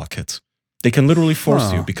to unlock it. They can literally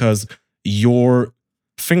force you, because your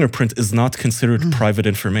fingerprint is not considered private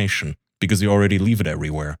information because you already leave it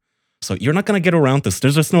everywhere. So you're not going to get around this.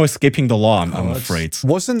 There's just no escaping the law, I'm afraid.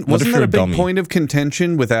 Wasn't that a big point of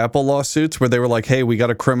contention with Apple lawsuits, where they were like, hey, we got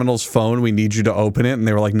a criminal's phone, we need you to open it, and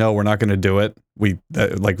they were like, no, we're not going to do it.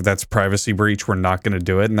 That's privacy breach, we're not going to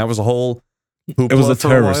do it. And that was a whole hoopla. It was a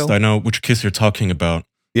terrorist, I know which case you're talking about.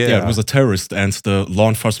 Yeah, it was a terrorist, and the law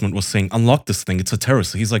enforcement was saying, unlock this thing, it's a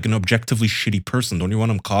terrorist. He's like an objectively shitty person. Don't you want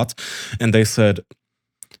him caught? And they said,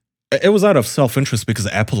 it was out of self-interest, because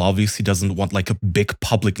Apple obviously doesn't want like a big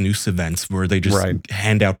public news event where they just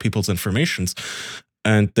hand out people's informations.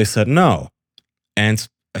 And they said no. And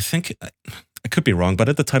I think, I could be wrong, but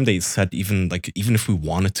at the time they said even if we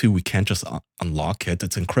wanted to, we can't just unlock it.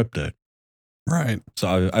 It's encrypted. Right.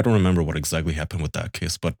 So I don't remember what exactly happened with that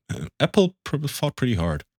case, but Apple fought pretty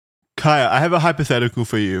hard. Kaya, I have a hypothetical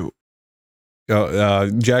for you.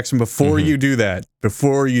 Jackson, before you do that,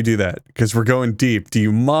 because we're going deep, do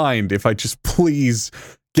you mind if I just please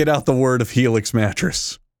get out the word of Helix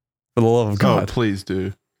mattress? For the love of God. Oh, please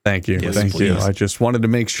do. Thank you. Yes, Thank you. I just wanted to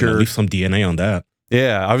make sure. Leave some DNA on that.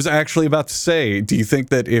 Yeah, I was actually about to say, do you think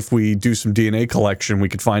that if we do some DNA collection, we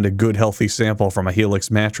could find a good, healthy sample from a Helix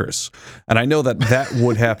mattress? And I know that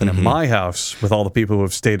would happen at my house with all the people who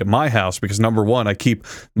have stayed at my house, because number one, I keep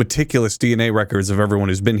meticulous DNA records of everyone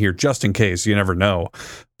who's been here just in case. You never know.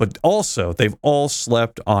 But also, they've all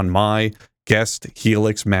slept on my guest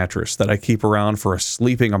Helix mattress that I keep around for a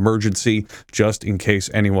sleeping emergency just in case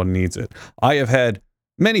anyone needs it. I have had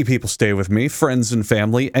many people stay with me, friends and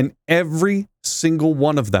family, and every single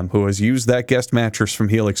one of them who has used that guest mattress from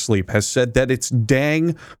Helix Sleep has said that it's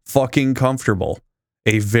dang fucking comfortable.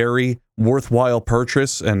 A very worthwhile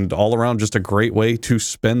purchase, and all around just a great way to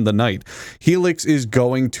spend the night. Helix is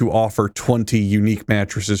going to offer 20 unique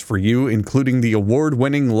mattresses for you, including the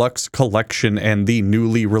award-winning Luxe Collection and the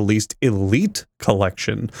newly released Elite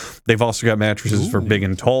Collection. They've also got mattresses for big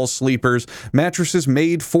and tall sleepers, mattresses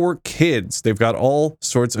made for kids. They've got all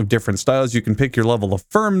sorts of different styles. You can pick your level of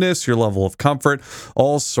firmness, your level of comfort,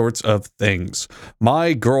 all sorts of things.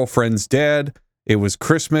 My girlfriend's dad, it was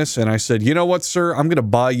Christmas, and I said, you know what, sir? I'm going to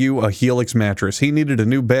buy you a Helix mattress. He needed a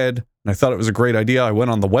new bed, and I thought it was a great idea. I went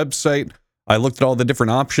on the website. I looked at all the different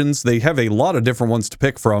options. They have a lot of different ones to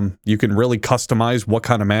pick from. You can really customize what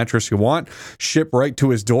kind of mattress you want. Ship right to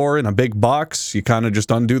his door in a big box. You kind of just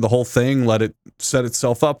undo the whole thing, let it set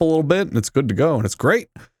itself up a little bit, and it's good to go, and it's great.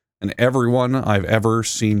 And everyone I've ever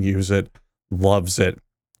seen use it loves it.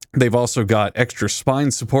 They've also got extra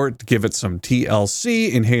spine support to give it some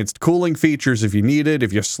TLC, enhanced cooling features if you need it,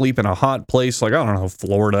 if you sleep in a hot place like, I don't know,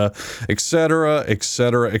 Florida, etc.,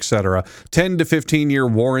 etc., etc. 10 to 15-year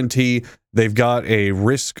warranty. They've got a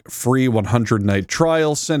risk-free 100-night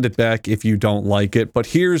trial. Send it back if you don't like it. But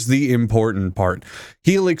here's the important part.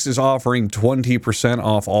 Helix is offering 20%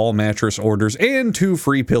 off all mattress orders and 2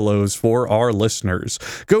 free pillows for our listeners.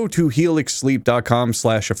 Go to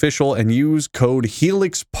helixsleep.com/official and use code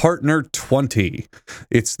HelixPartner20.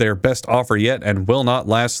 It's their best offer yet and will not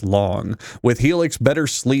last long. With Helix, better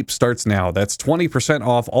sleep starts now. That's 20%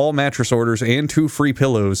 off all mattress orders and 2 free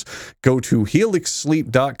pillows. Go to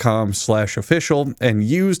helixsleep.com/official and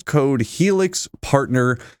used code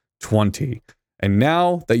HelixPartner20. And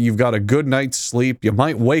now that you've got a good night's sleep, you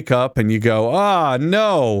might wake up and you go,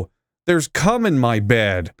 no, there's cum in my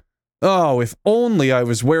bed. Oh, if only I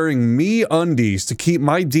was wearing MeUndies to keep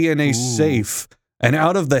my DNA safe and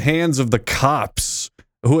out of the hands of the cops.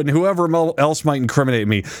 whoever else might incriminate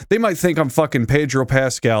me, they might think I'm fucking Pedro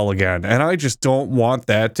Pascal again, and I just don't want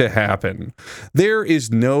that to happen. There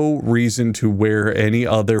is no reason to wear any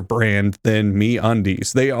other brand than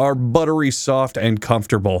MeUndies. They are buttery soft and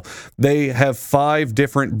comfortable. They have 5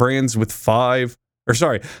 different brands with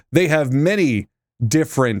they have many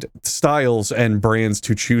different styles and brands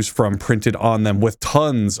to choose from printed on them with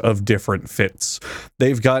tons of different fits.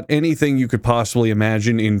 They've got anything you could possibly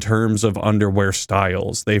imagine in terms of underwear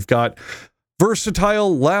styles. They've got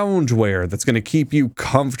versatile loungewear that's going to keep you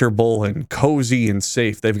comfortable and cozy and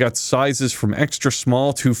safe. They've got sizes from extra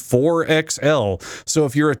small to 4XL. So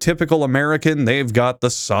if you're a typical American, they've got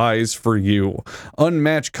the size for you.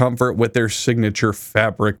 Unmatched comfort with their signature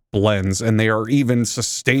fabric blends, and they are even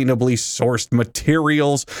sustainably sourced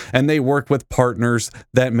materials, and they work with partners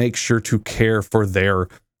that make sure to care for their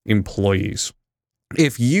employees.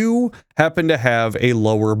 If you happen to have a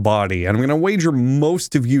lower body, and I'm going to wager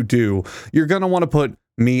most of you do, you're going to want to put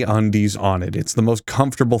MeUndies on it. It's the most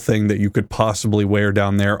comfortable thing that you could possibly wear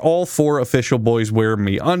down there. All 4 official boys wear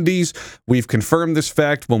MeUndies. We've confirmed this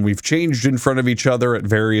fact when we've changed in front of each other at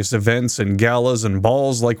various events and galas and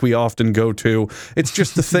balls like we often go to. It's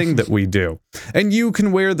just the thing that we do. And you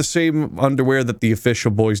can wear the same underwear that the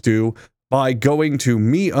official boys do by going to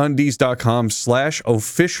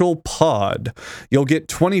MeUndies.com/officialpod. You'll get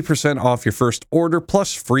 20% off your first order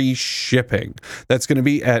plus free shipping. That's going to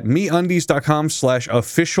be at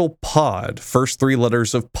MeUndies.com/officialpod. First 3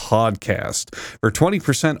 letters of podcast for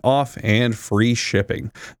 20% off and free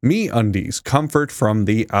shipping. MeUndies, comfort from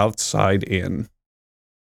the outside in.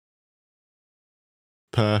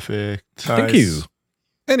 Perfect. Thank you.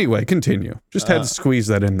 Anyway, continue. Just had to squeeze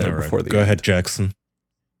that in there before the Go ahead, Jackson.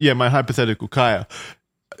 Yeah, my hypothetical, Kaya.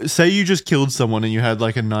 Say you just killed someone and you had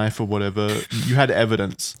like a knife or whatever. You had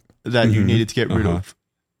evidence that you needed to get rid of.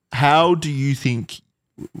 How do you think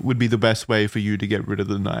would be the best way for you to get rid of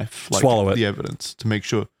the knife? Like, swallow it. The evidence to make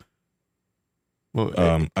sure.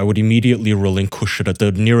 Well, I would immediately relinquish it at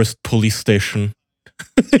the nearest police station.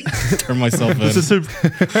 Turn myself in. Let's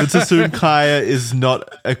assume Kaya is not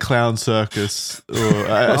a clown circus or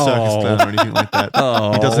a circus clown or anything like that.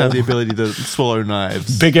 He doesn't have the ability to swallow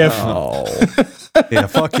knives. Big F. Yeah,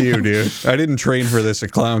 fuck you, dude. I didn't train for this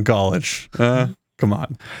at clown college. Come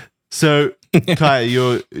on. So,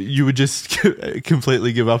 Kaya, you would just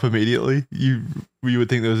completely give up immediately? You would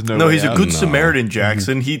think there was no way he's out? a good Samaritan,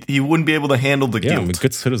 Jackson. He wouldn't be able to handle the guilt. I'm a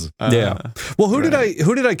good citizen. Well, who did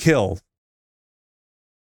I kill?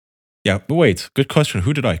 Yeah, but wait, good question.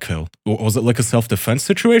 Who did I kill? Was it like a self-defense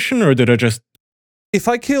situation, or did I just... If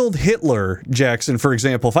I killed Hitler, Jackson, for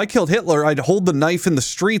example, if I killed Hitler, I'd hold the knife in the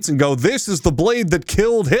streets and go, "This is the blade that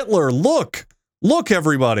killed Hitler. Look,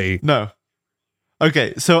 everybody." No.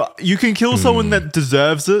 Okay, so you can kill someone that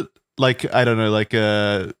deserves it. Like, I don't know, like,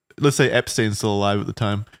 let's say Epstein's still alive at the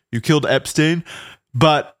time. You killed Epstein,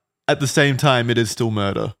 but at the same time, it is still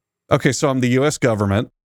murder. Okay, so I'm the U.S.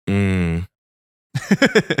 government.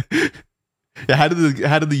 Yeah, how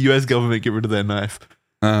did the U.S. government get rid of their knife?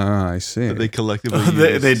 I see. That they collectively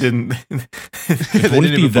they didn't. It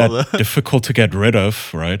wouldn't be that difficult to get rid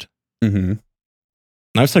of, right? Mm-hmm.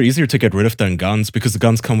 Knives are easier to get rid of than guns because the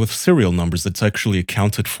guns come with serial numbers. It's actually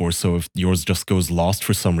accounted for, so if yours just goes lost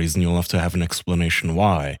for some reason, you'll have to have an explanation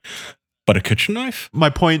why. But a kitchen knife?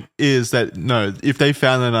 My point is that, no, if they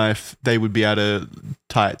found the knife, they would be able to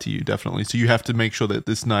tie it to you, definitely. So you have to make sure that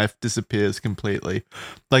this knife disappears completely.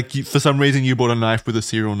 Like, for some reason, you bought a knife with a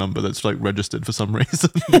serial number that's, like, registered for some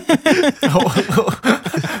reason.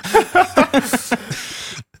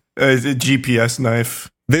 It's a GPS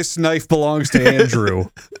knife. This knife belongs to Andrew.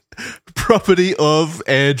 Property of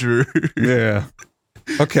Andrew. Yeah.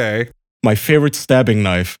 Okay. My favorite stabbing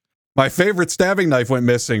knife. My favorite stabbing knife went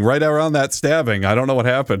missing right around that stabbing. I don't know what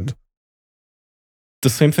happened. The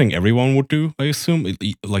same thing everyone would do, I assume.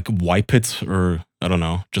 Like wipe it, or I don't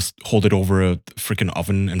know, just hold it over a freaking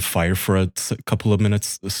oven and fire for a couple of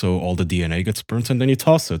minutes so all the DNA gets burnt, and then you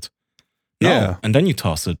toss it. Yeah. And then you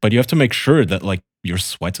toss it. But you have to make sure that like your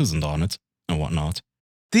sweat isn't on it and whatnot.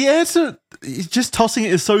 The answer, just tossing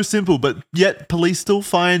it, is so simple, but yet police still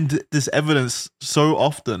find this evidence so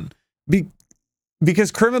often.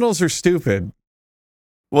 Because criminals are stupid.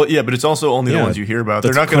 Well, yeah, but it's also only the ones you hear about.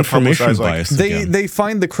 They're not going to publicize like they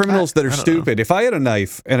find the criminals that are stupid. Know. If I had a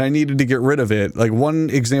knife and I needed to get rid of it, like one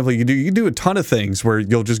example you do a ton of things where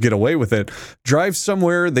you'll just get away with it. Drive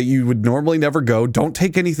somewhere that you would normally never go. Don't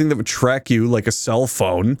take anything that would track you, like a cell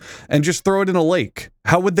phone, and just throw it in a lake.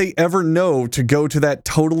 How would they ever know to go to that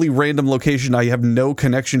totally random location I have no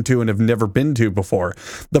connection to and have never been to before?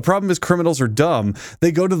 The problem is criminals are dumb.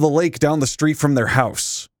 They go to the lake down the street from their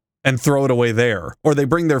house. and throw it away there. Or they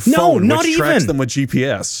bring their phone, which tracks them with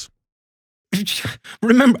GPS.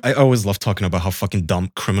 Remember, I always love talking about how fucking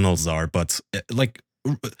dumb criminals are, but like,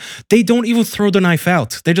 they don't even throw the knife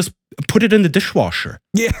out. They just put it in the dishwasher.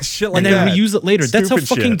 Yeah, shit like that. And then reuse it later. That's how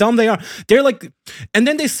fucking dumb they are. They're like, and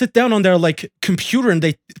then they sit down on their like computer and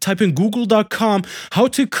they type in google.com, how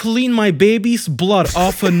to clean my baby's blood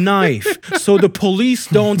off a knife so the police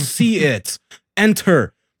don't see it.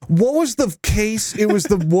 Enter. What was the case? It was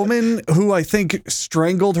the woman who I think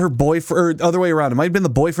strangled her boyfriend, or other way around. It might have been the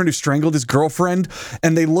boyfriend who strangled his girlfriend,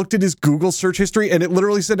 and they looked at his Google search history, and it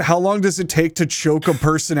literally said, how long does it take to choke a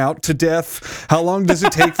person out to death? How long does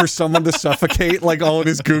it take for someone to suffocate? Like all in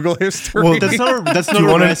his Google history. Well, that's not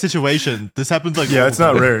a rare situation. This happens like it's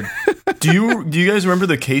not rare. Do you guys remember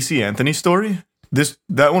the Casey Anthony story?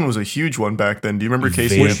 That one was a huge one back then. Do you remember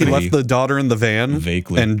Casey Where Anthony? she left the daughter in the van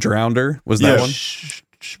and drowned her? Was that one?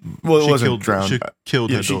 Well, it wasn't drowned. She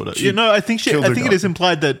killed her daughter. I think it is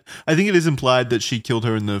implied that she killed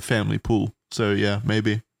her in the family pool. So yeah,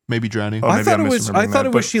 maybe drowning. I thought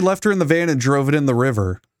it was she left her in the van and drove it in the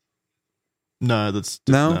river. No, that's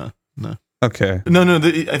no. Okay. No.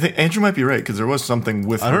 I think Andrew might be right because there was something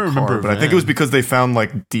with. I don't remember, but I think it was because they found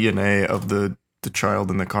like DNA of the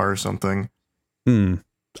child in the car or something.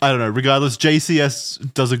 I don't know. Regardless,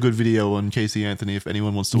 JCS does a good video on Casey Anthony if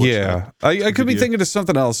anyone wants to watch that. I could be thinking of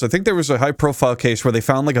something else. I think there was a high-profile case where they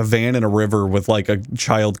found like a van in a river with like a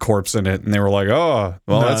child corpse in it, and they were like, "Oh,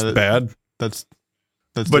 well, that's bad." That's.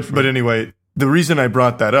 But anyway, the reason I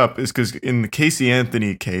brought that up is because in the Casey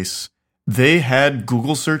Anthony case, they had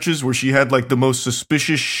Google searches where she had like the most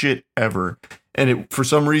suspicious shit ever, and for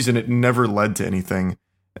some reason it never led to anything.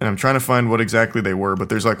 And I'm trying to find what exactly they were, but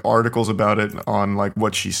there's like articles about it on like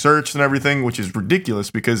what she searched and everything, which is ridiculous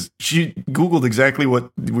because she Googled exactly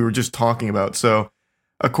what we were just talking about. So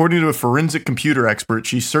according to a forensic computer expert,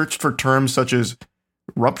 she searched for terms such as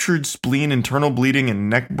ruptured spleen, internal bleeding, and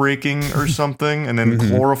neck breaking or something, and then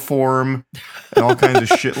chloroform and all kinds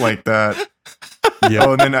of shit like that. Yeah.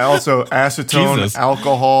 Oh, and then also acetone,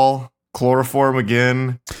 alcohol, chloroform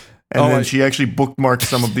again. And then she actually bookmarked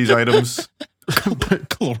some of these items.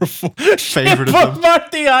 Chloroform. Favorite of them.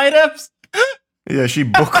 Bookmarked the items. Yeah, she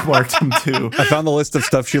bookmarked them too. I found the list of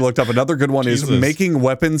stuff she looked up. Another good one is making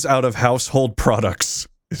weapons out of household products.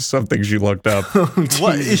 Is something she looked up.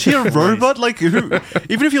 What is she a robot? Like, even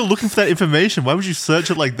if you're looking for that information, why would you search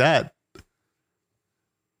it like that?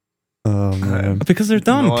 Oh man, because they're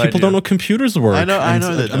dumb. No People idea. don't know computers work. I know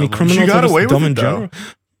that. I mean, criminals She got are away just dumb with in it, though. general.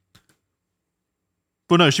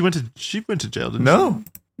 Well, no, she went to jail, didn't she?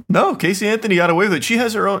 No, Casey Anthony got away with it. She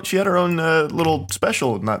had her own little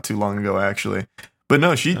special not too long ago, actually. But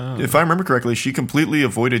no, if I remember correctly, she completely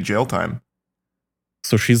avoided jail time.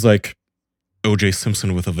 So she's like O.J.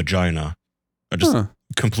 Simpson with a vagina. Just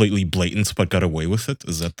completely blatant, but got away with it.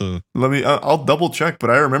 Is that the? I'll double check, but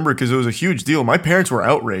I remember because it was a huge deal. My parents were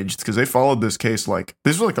outraged because they followed this case like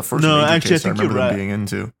this was like the first major case I remember them being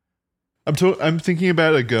into. I'm thinking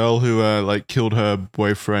about a girl who like killed her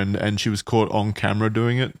boyfriend and she was caught on camera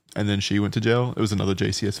doing it, and then she went to jail. It was another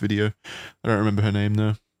JCS video. I don't remember her name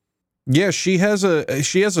though. Yeah, she has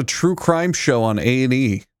a true crime show on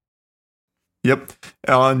A&E. Yep.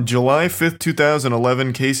 On July 5th,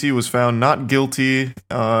 2011, Casey was found not guilty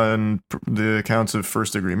on the counts of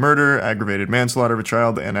first-degree murder, aggravated manslaughter of a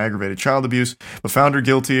child, and aggravated child abuse, but found her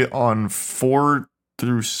guilty on 4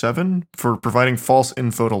 through 7 for providing false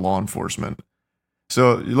info to law enforcement.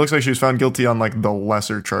 So it looks like she was found guilty on like the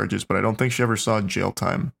lesser charges, but I don't think she ever saw jail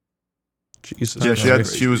time. Jesus. Yeah,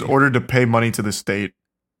 she was ordered to pay money to the state.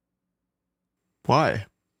 Why?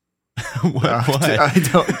 Why?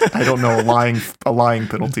 I don't know. A lying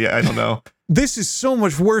penalty. I don't know. This is so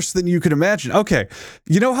much worse than you could imagine. Okay,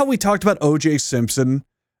 you know how we talked about O.J. Simpson,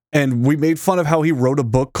 and we made fun of how he wrote a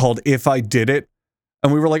book called "If I Did It."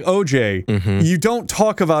 And we were like, OJ, you don't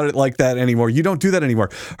talk about it like that anymore. You don't do that anymore.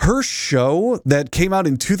 Her show that came out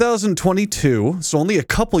in 2022, so only a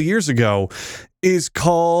couple years ago, is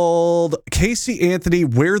called Casey Anthony,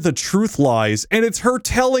 Where the Truth Lies. And it's her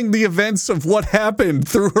telling the events of what happened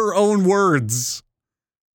through her own words.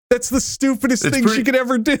 That's the stupidest thing she could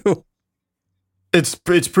ever do. It's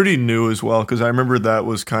pretty new as well, because I remember that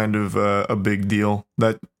was kind of a big deal,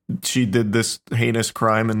 that she did this heinous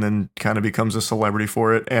crime and then kind of becomes a celebrity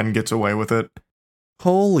for it and gets away with it.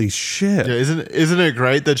 Holy shit. Yeah, isn't it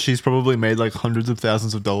great that she's probably made like hundreds of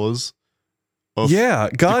thousands of dollars? Yeah,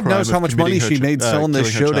 God knows how much money she made selling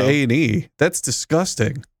this show to A&E. That's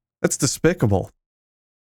disgusting. That's despicable.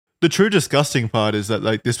 The true disgusting part is that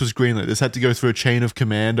like this was greenlit. This had to go through a chain of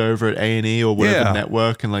command over at A&E or whatever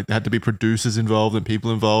network, and like there had to be producers involved and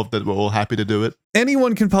people involved that were all happy to do it.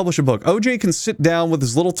 Anyone can publish a book. OJ can sit down with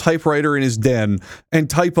his little typewriter in his den and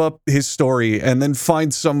type up his story and then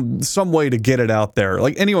find some way to get it out there.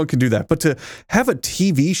 Like anyone can do that. But to have a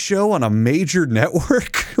TV show on a major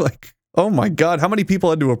network, like, oh my God, how many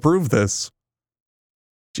people had to approve this?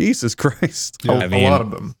 Jesus Christ. Yeah, I mean, a lot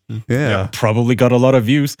of them. Yeah. Probably got a lot of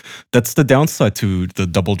views. That's the downside to the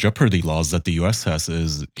double jeopardy laws that the US has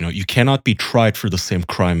is, you cannot be tried for the same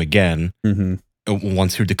crime again.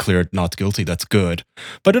 Once you're declared not guilty. That's good.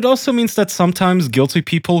 But it also means that sometimes guilty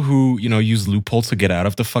people who, use loopholes to get out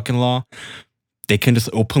of the fucking law, they can just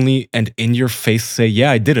openly and in your face say, yeah,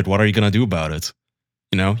 I did it. What are you going to do about it?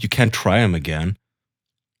 You can't try him again.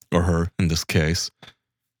 Or her, in this case.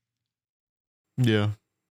 Yeah.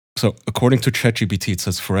 So, according to ChatGPT, it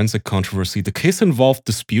says forensic controversy. The case involved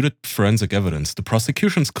disputed forensic evidence. The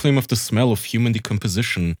prosecution's claim of the smell of human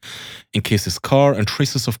decomposition in Casey's car and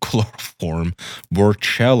traces of chloroform were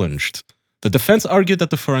challenged. The defense argued that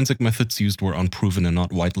the forensic methods used were unproven and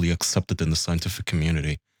not widely accepted in the scientific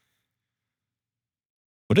community.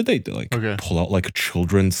 What did they do? Pull out like a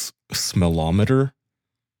children's smellometer?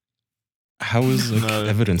 How is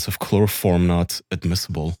evidence of chloroform not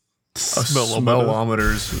admissible? A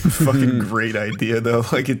smellometer's a fucking great idea though.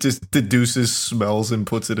 Like it just deduces smells and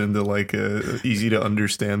puts it into like a easy to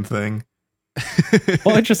understand thing.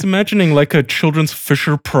 Well, I'm just imagining like a children's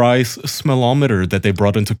Fisher Price smellometer that they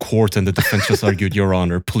brought into court and the defense just argued, Your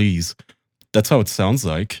Honor, please. That's how it sounds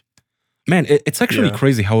like. Man, it's actually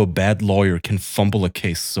crazy how a bad lawyer can fumble a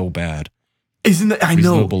case so bad. Isn't that? I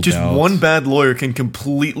know. Just one bad lawyer can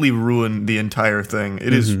completely ruin the entire thing.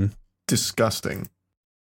 It is disgusting.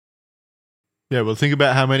 Yeah, well, think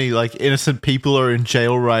about how many like innocent people are in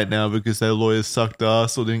jail right now because their lawyers sucked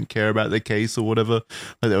ass or didn't care about their case or whatever.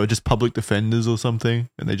 Like they were just public defenders or something,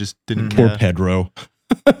 and they just didn't care. Poor Pedro.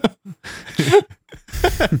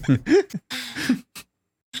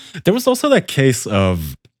 There was also that case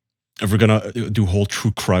of. We're gonna do a whole true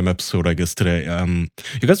crime episode, I guess, today.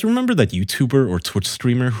 You guys remember that YouTuber or Twitch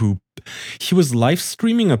streamer who he was live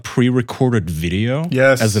streaming a pre-recorded video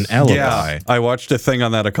as an alibi? Yeah, I watched a thing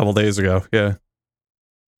on that a couple days ago. Yeah.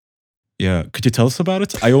 Could you tell us about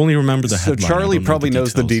it? I only remember the headline. So Charlie probably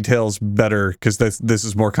knows the details better because this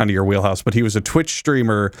is more kind of your wheelhouse. But he was a Twitch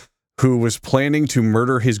streamer who was planning to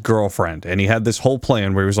murder his girlfriend, and he had this whole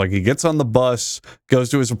plan where he was like, he gets on the bus, goes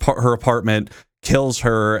to her apartment, kills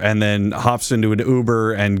her, and then hops into an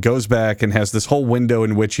Uber and goes back and has this whole window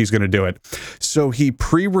in which he's going to do it. So he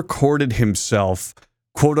pre-recorded himself,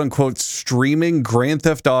 quote unquote, streaming Grand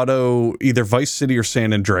Theft Auto, either Vice City or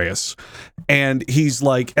San Andreas. And he's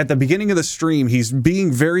like, at the beginning of the stream, he's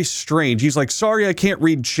being very strange. He's like, sorry, I can't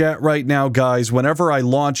read chat right now, guys. Whenever I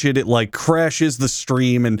launch it, it like crashes the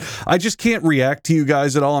stream and I just can't react to you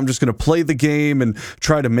guys at all. I'm just going to play the game and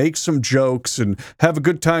try to make some jokes and have a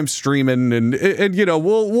good time streaming and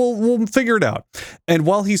we'll figure it out. And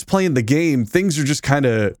while he's playing the game, things are just kind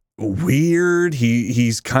of weird.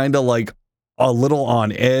 He's kind of like a little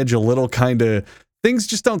on edge, a little kind of things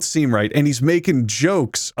just don't seem right. And he's making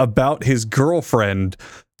jokes about his girlfriend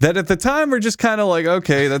that at the time are just kind of like,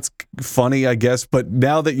 okay, that's funny, I guess. But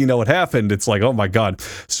now that you know what happened, it's like, oh my God.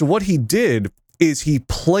 So what he did is he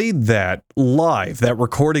played that live, that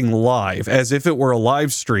recording live, as if it were a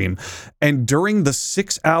live stream. And during the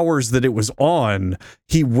 6 hours that it was on,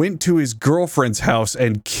 he went to his girlfriend's house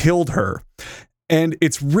and killed her. And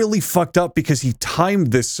it's really fucked up because he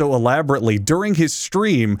timed this so elaborately. During his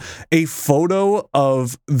stream, a photo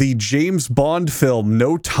of the James Bond film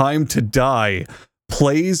No Time to Die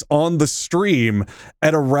plays on the stream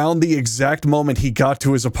at around the exact moment he got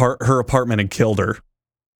to her apartment and killed her.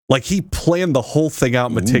 Like, he planned the whole thing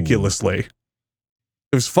out meticulously.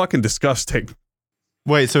 It was fucking disgusting.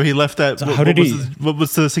 Wait, so he left that. So what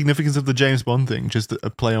was the significance of the James Bond thing? Just a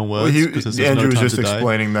play on words? Well, Andrew was just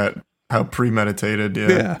explaining that. How premeditated,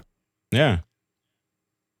 Yeah.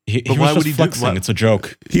 He was just flexing. It's a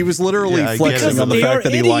joke. He was literally flexing on the fact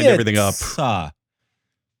that he lined everything up.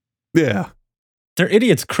 Yeah. They're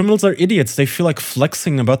idiots. Criminals are idiots. They feel like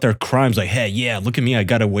flexing about their crimes. Like, hey, yeah, look at me. I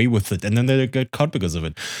got away with it. And then they get caught because of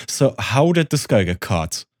it. So how did this guy get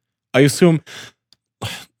caught? I assume,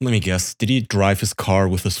 let me guess, did he drive his car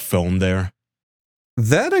with his phone there?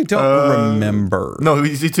 That I don't remember. No,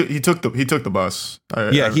 he took the bus.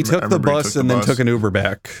 He took the bus and then took an Uber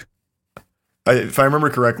back. If I remember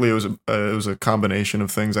correctly, it was a combination of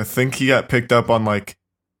things. I think he got picked up on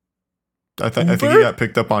I think he got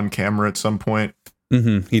picked up on camera at some point.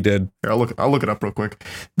 He did. Here, I'll look it up real quick.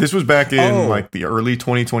 This was back in like the early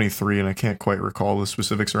 2023, and I can't quite recall the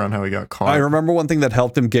specifics around how he got caught. I remember one thing that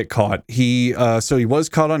helped him get caught. He was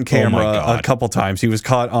caught on camera a couple times. He was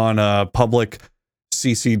caught on public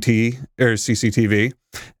CCTV,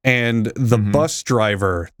 and the bus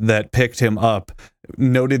driver that picked him up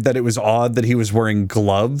noted that it was odd that he was wearing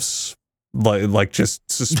gloves. Like just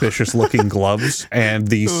suspicious looking gloves, and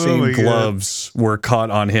the same gloves were caught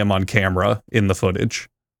on him on camera in the footage.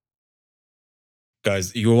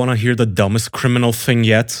 Guys, you want to hear the dumbest criminal thing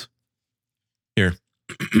yet? Here.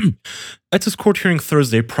 At his court hearing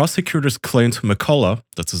Thursday, prosecutors claimed McCullough,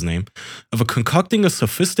 that's his name, of concocting a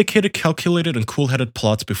sophisticated, calculated, and cool-headed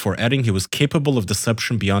plot before adding he was capable of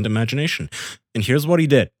deception beyond imagination. And here's what he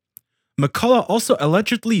did. McCullough also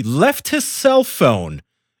allegedly left his cell phone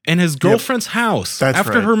in his girlfriend's house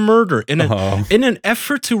after her murder in an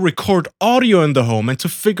effort to record audio in the home and to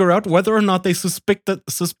figure out whether or not they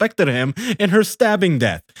suspected him in her stabbing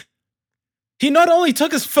death. He not only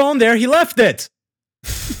took his phone there, he left it.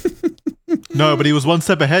 No, but he was one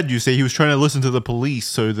step ahead, you see. He was trying to listen to the police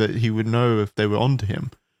so that he would know if they were onto him.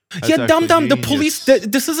 That's dumb. The police,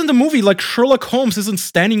 this isn't a movie. Like Sherlock Holmes isn't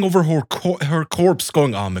standing over her corpse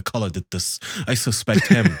going, McCullough did this. I suspect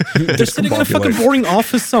him. They're sitting in a fucking boring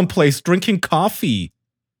office someplace drinking coffee.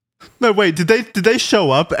 No, wait, did they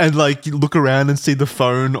show up and like look around and see the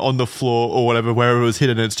phone on the floor or whatever, wherever it was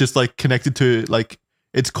hidden? It's just like connected to, like,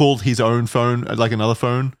 it's called his own phone, like another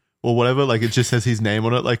phone or whatever. Like it just says his name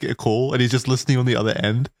on it, like a call, and he's just listening on the other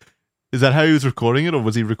end. Is that how he was recording it, or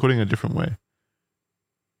was he recording a different way?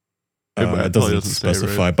 It doesn't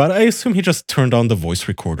specify, right? But I assume he just turned on the voice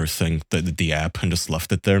recorder thing, the app, and just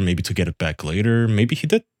left it there, maybe to get it back later. Maybe he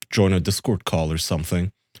did join a Discord call or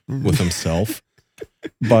something with himself.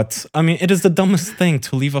 But, I mean, it is the dumbest thing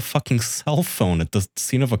to leave a fucking cell phone at the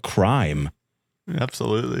scene of a crime.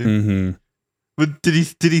 Absolutely. But did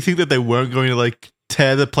he think that they weren't going to, like,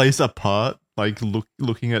 tear the place apart, like,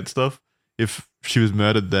 looking at stuff, if she was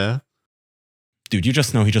murdered there? Dude, you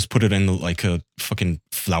just know he just put it in like a fucking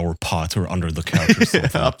flower pot or under the couch or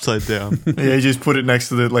something. Upside down. Yeah, he just put it next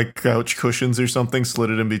to the like couch cushions or something, slid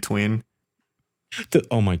it in between.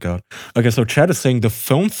 Oh my god. Okay, so Chad is saying the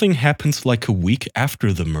phone thing happens like a week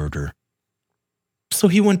after the murder. So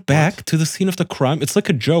he went back to the scene of the crime. It's like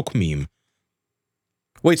a joke meme.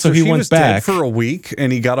 Wait, so he went back dead for a week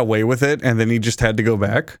and he got away with it and then he just had to go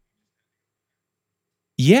back?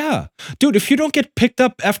 Yeah. Dude, if you don't get picked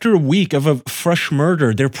up after a week of a fresh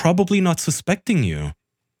murder, they're probably not suspecting you.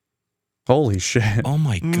 Holy shit. Oh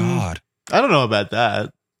my god. I don't know about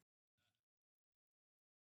that.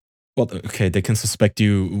 Well, okay, they can suspect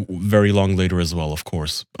you very long later as well, of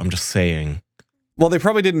course. I'm just saying. Well, they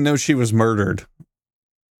probably didn't know she was murdered.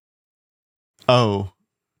 Oh.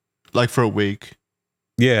 Like for a week.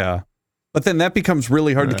 Yeah. But then that becomes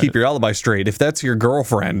really hard to keep your alibi straight. If that's your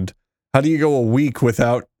girlfriend, how do you go a week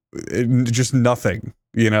without just nothing,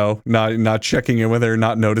 you know, not checking in with her,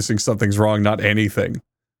 not noticing something's wrong, not anything,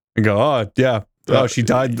 and go, she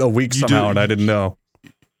died a week somehow and I didn't know.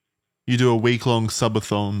 You do a week-long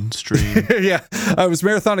subathon stream. Yeah, I was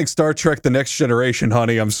marathoning Star Trek The Next Generation,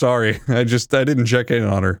 honey. I'm sorry. I didn't check in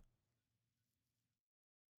on her.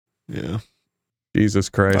 Yeah. Jesus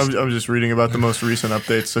Christ. I'm just reading about the most recent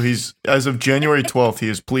updates. So as of January 12th, he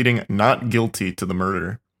is pleading not guilty to the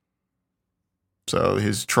murder. So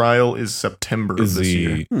his trial is September of this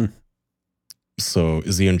year. So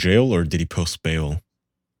is he in jail or did he post bail?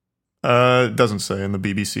 It doesn't say in the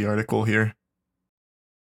BBC article here.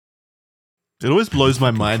 It always blows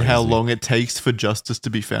my mind how long it takes for justice to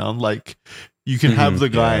be found. Like, you can have the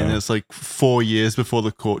guy and it's like 4 years before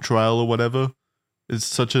the court trial or whatever. It's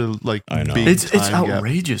such a big It's time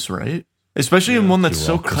outrageous, gap. Right? Especially in one that's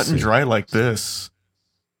so cut and dry like this.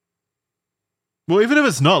 Well, even if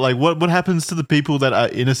it's not, like, what happens to the people that are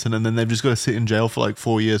innocent and then they've just got to sit in jail for like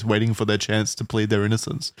 4 years waiting for their chance to plead their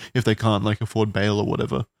innocence if they can't like afford bail or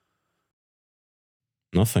whatever?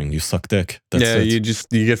 Nothing. You suck dick. That's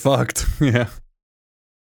it. You get fucked. Yeah.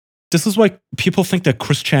 This is why people think that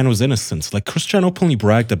Chris Chan was innocent. Like, Chris Chan openly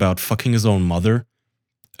bragged about fucking his own mother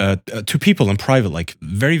to people in private. Like,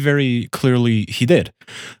 very, very clearly he did.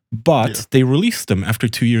 But they released him after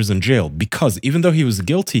 2 years in jail because even though he was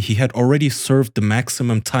guilty, he had already served the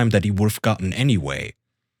maximum time that he would have gotten anyway,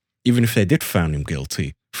 even if they did find him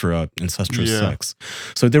guilty for incestuous sex.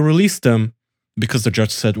 So they released him because the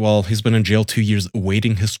judge said, well, he's been in jail 2 years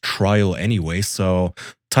awaiting his trial anyway, so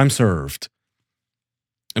time served.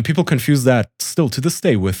 And people confuse that still to this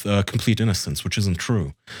day with complete innocence, which isn't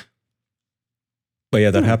true. But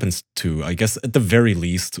yeah, that happens too. I guess at the very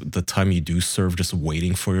least, the time you do serve just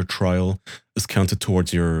waiting for your trial is counted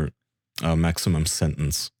towards your maximum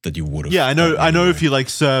sentence that you would have. Yeah, I know. I know if you like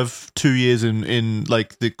serve 2 years in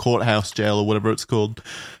like the courthouse jail or whatever it's called,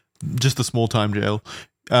 just the small time jail.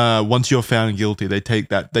 Once you're found guilty,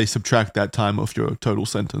 they subtract that time off your total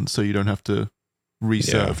sentence, so you don't have to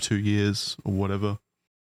reserve 2 years or whatever.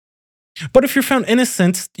 But if you're found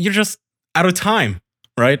innocent, you're just out of time,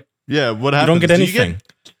 right? Yeah, what happens? You don't get anything.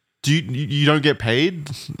 You don't get paid?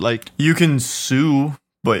 Like, you can sue,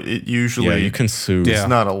 but it usually you can sue. It's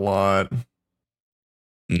not a lot.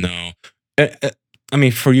 No. I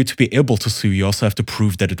mean, for you to be able to sue, you also have to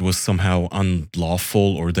prove that it was somehow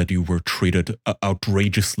unlawful or that you were treated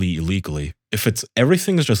outrageously illegally. If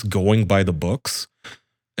everything is just going by the books,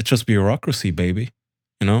 it's just bureaucracy, baby.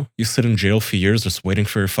 You know, you sit in jail for years just waiting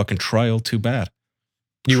for your fucking trial. Too bad.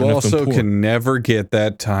 You also can never get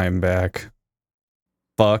that time back.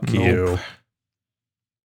 Fuck you.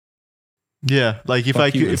 Yeah, like if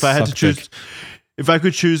I could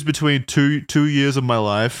choose between two years of my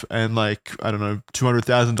life and like, I don't know,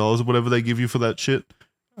 $200,000 or whatever they give you for that shit,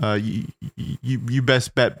 you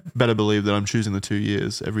better believe that I'm choosing the 2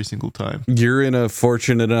 years every single time. You're in a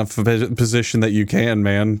fortunate enough position that you can,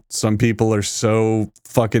 man. Some people are so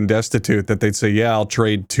fucking destitute that they'd say, yeah, I'll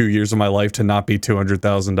trade 2 years of my life to not be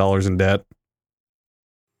 $200,000 in debt.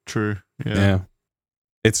 True. Yeah.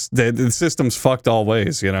 It's the system's fucked all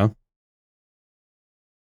ways, you know?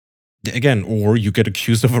 Again, or you get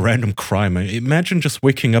accused of a random crime. Imagine just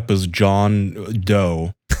waking up as John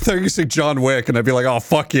Doe. I thought you said John Wick, and I'd be like, oh,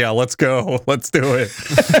 fuck yeah, let's go. Let's do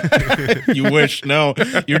it. You wish. No,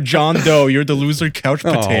 you're John Doe. You're the loser couch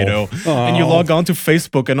potato. And you log on to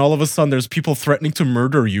Facebook, and all of a sudden there's people threatening to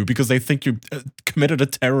murder you because they think you committed a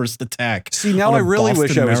terrorist attack. See, now I really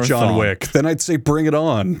wish I was John Wick. Then I'd say bring it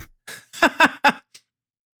on.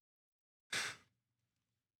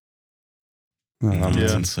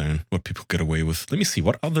 It's insane what people get away with. Let me see.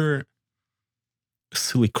 What other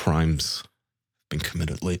silly crimes have been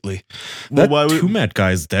committed lately? That Too Mad guy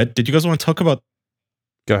is dead. Did you guys want to talk about?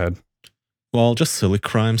 Go ahead. Well, just silly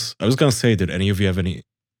crimes. I was going to say, did any of you have any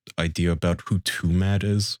idea about who Too Mad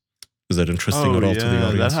is? Is that interesting at all to the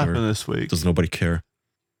audience? That happened this week. Does nobody care?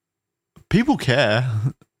 People care.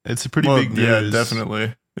 It's a pretty big news. Yeah,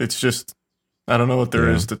 definitely. It's just, I don't know what there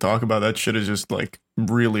is to talk about. That shit is just like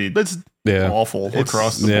really awful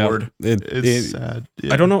across the board. It's sad.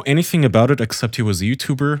 Yeah. I don't know anything about it except he was a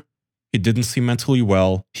YouTuber. He didn't seem mentally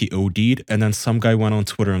well. He OD'd, and then some guy went on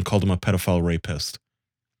Twitter and called him a pedophile rapist.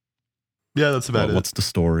 Yeah, that's about it. What's the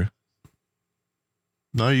story?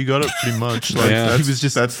 No, you got it pretty much. Like, he was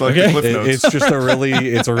just that's like the Cliff Notes. It's just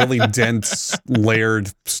a really dense,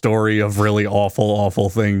 layered story of really awful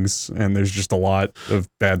things, and there's just a lot of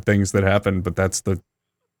bad things that happen. But that's the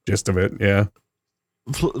gist of it. Yeah.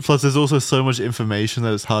 Plus, there's also so much information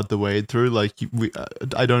that it's hard to wade through. Like,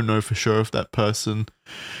 I don't know for sure if that person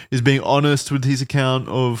is being honest with his account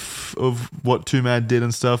of what Too Mad did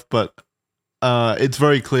and stuff, but it's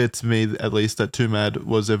very clear to me, at least, that Too Mad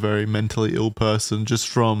was a very mentally ill person, just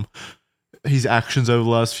from his actions over the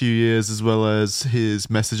last few years, as well as his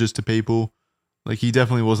messages to people. Like, he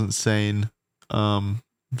definitely wasn't sane.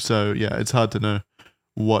 So yeah, it's hard to know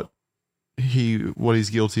what he's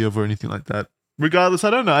guilty of or anything like that. Regardless, I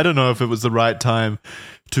don't know if it was the right time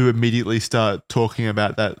to immediately start talking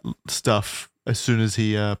about that stuff as soon as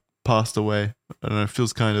he passed away. I don't know. It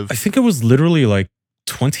feels kind of. I think it was literally like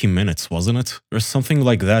 20 minutes, wasn't it? Or something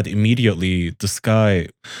like that. Immediately, this guy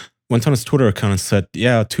went on his Twitter account and said,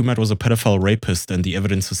 yeah, Too Mad was a pedophile rapist and the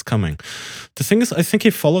evidence is coming. The thing is, I think he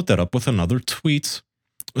followed that up with another tweet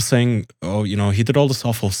saying, oh, you know, he did all this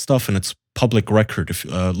awful stuff and it's public record. If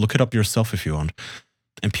look it up yourself if you want.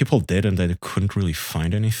 And people did, and they couldn't really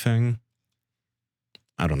find anything.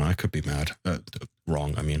 I don't know. I could be mad.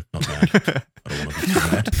 Wrong. I mean, not mad. I don't want to be too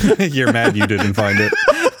mad. You're mad you didn't find it.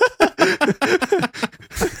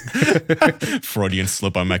 Freudian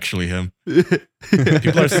slip. I'm actually him.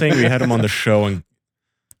 People are saying we had him on the show and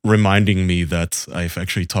reminding me that I've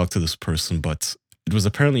actually talked to this person, but it was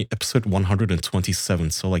apparently episode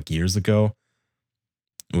 127, so like years ago.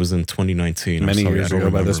 It was in 2019. Many years ago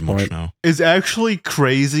by this point. Now. It's actually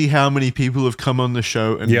crazy how many people have come on the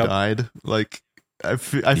show and died. Like, I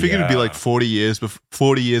figured it'd be like 40 years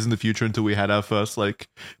in the future until we had our first like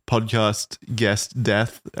podcast guest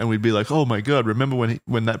death, and we'd be like, oh my god, remember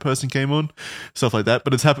when that person came on, stuff like that.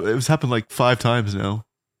 But it's happened like 5 times now.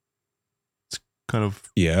 It's kind of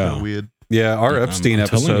weird. Yeah, our Epstein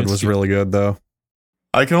episode was really good though.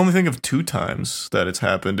 I can only think of 2 times that it's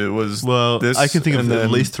happened. It was I can think of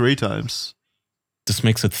at least 3 times. this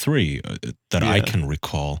makes it 3 that I can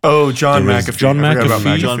recall. Oh, John McAfee. John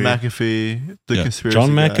McAfee. John McAfee, the conspiracy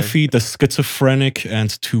John guy. McAfee, the schizophrenic,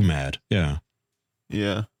 and Too Mad. Yeah.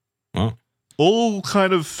 Yeah. Well, all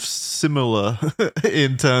kind of similar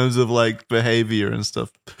in terms of like behavior and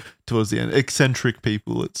stuff towards the end. Eccentric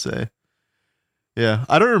people, let's say. Yeah,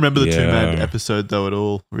 I don't remember the Too Mad episode though at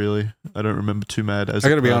all. Really, I don't remember Too Mad. As I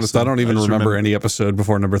gotta be honest, I don't even remember any episode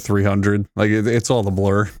before number 300. Like it's all the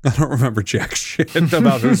blur. I don't remember jack shit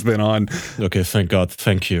about who's been on. Okay, thank God,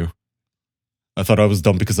 thank you. I thought I was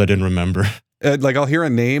dumb because I didn't remember. Like I'll hear a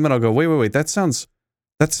name and I'll go, wait, that sounds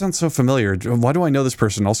so familiar. Why do I know this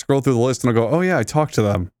person? I'll scroll through the list and I'll go, oh yeah, I talked to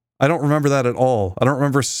them. I don't remember that at all. I don't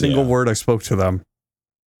remember a single word I spoke to them.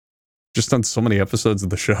 Just done so many episodes of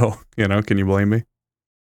the show, can you blame me?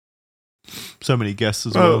 So many guests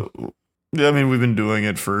as well. Yeah, I mean, we've been doing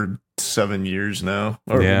it for 7 years now,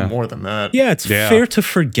 or more than that. Yeah, it's fair to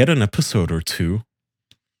forget an episode or two.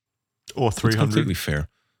 Or 300. It's completely fair.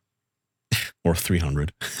 Or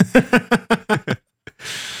 300.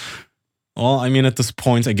 Well, I mean, at this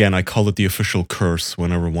point, again, I call it the official curse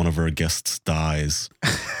whenever one of our guests dies.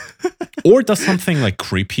 Or does something like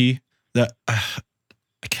creepy that...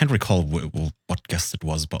 I can't recall what guest it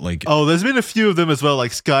was, but like... Oh, there's been a few of them as well.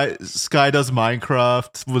 Like Sky Does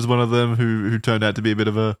Minecraft was one of them who turned out to be a bit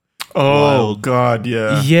of a wild, God,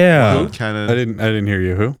 yeah. Yeah. wild cannon. I didn't hear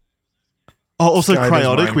you. Who? Oh, also Sky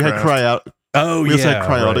Does Cryotic. We had Minecraft. We also had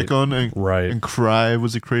Cryotic on, and, right. and Cry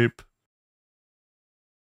was a creep.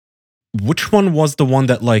 Which one was the one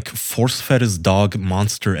that like force-fed his dog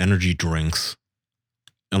Monster energy drinks?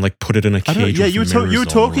 And like put it in a cage. Yeah, you were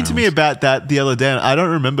talking to me about that the other day. And I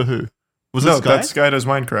don't remember who. Was it Sky? That's Sky Does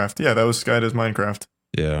Minecraft. Yeah, that was Sky Does Minecraft.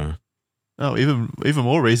 Yeah. Oh, even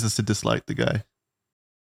more reasons to dislike the guy.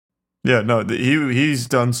 Yeah, no, he's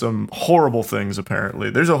done some horrible things. Apparently,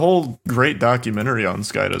 there's a whole great documentary on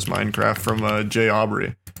Sky Does Minecraft from Jay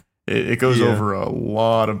Aubrey. It goes over a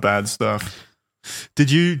lot of bad stuff. Did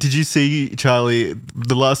you see, Charlie?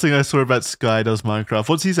 The last thing I saw about Sky Does Minecraft.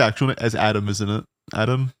 What's his actual name? As Adam, isn't it?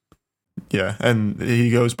 Adam? Yeah, and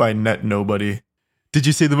he goes by Net Nobody. Did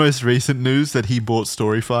you see the most recent news that he bought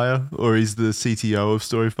Storyfire, or he's the CTO of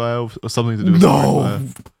Storyfire, or something to do with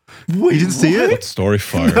Storyfire? Wait, you didn't see it? What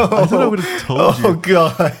Storyfire? No. I thought I would have told you. Oh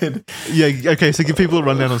God. Yeah. Okay. So give people a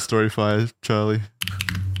rundown on Storyfire, Charlie.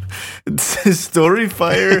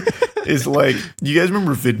 Storyfire is like. You guys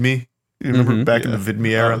remember VidMe? You remember back in the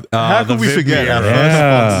VidMe era? How could we forget our first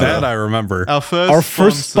sponsor? That I remember. Our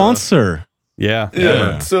first sponsor.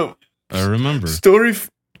 Yeah. So I remember.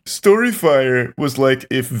 Storyfire was like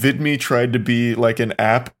if VidMe tried to be like an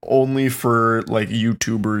app only for like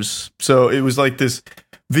YouTubers. So it was like this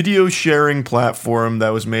video sharing platform that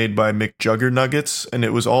was made by McJuggernuggets, and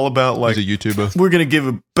it was all about like he's a YouTuber. We're gonna give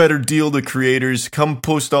a better deal to creators. Come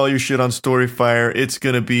post all your shit on Storyfire. It's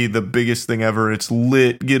gonna be the biggest thing ever. It's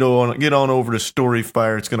lit. Get on over to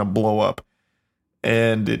Storyfire. It's gonna blow up.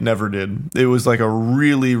 And it never did. It was like a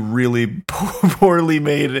really, really poorly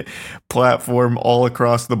made platform all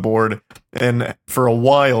across the board. And for a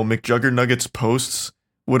while, McJuggernuggets posts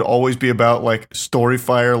would always be about like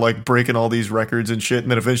Storyfire, like breaking all these records and shit.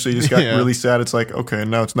 And then eventually you just got really sad. It's like, okay,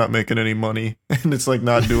 now it's not making any money. And it's like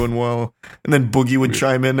not doing well. And then Boogie would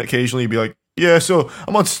chime in occasionally. He'd be like, yeah, so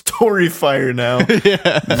I'm on Storyfire now.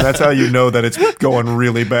 And that's how you know that it's going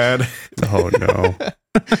really bad. Oh, no.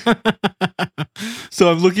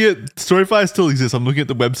 So I'm looking at Storyfire still exists. I'm looking at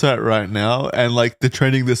the website right now, and like the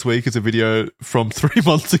trending this week is a video from 3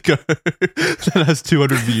 months ago that has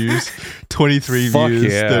 200 views, 23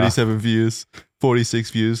 views, 37 views,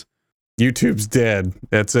 46 views. YouTube's dead.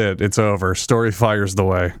 That's it. It's over. Storyfire's the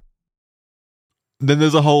way. Then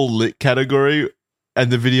there's a whole lit category, and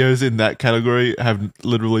the videos in that category have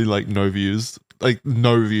literally like no views. Like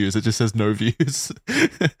no views. It just says no views.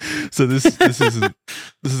 So this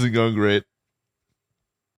isn't going great.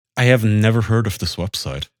 I have never heard of this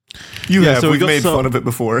website. You have. So we've made fun of it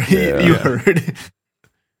before. You heard.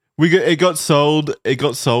 It got sold. It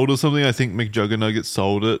got sold or something. I think McJuggernuggets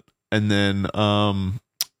sold it, and then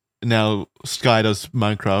now Sky Does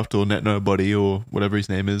Minecraft or Net Nobody or whatever his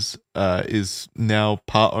name is now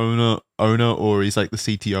part owner, or he's like the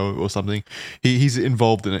CTO or something. He's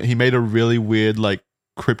involved in it. He made a really weird, like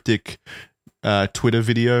cryptic Twitter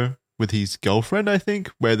video with his girlfriend, I think,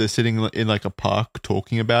 where they're sitting in like a park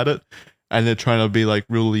talking about it, and they're trying to be like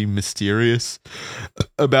really mysterious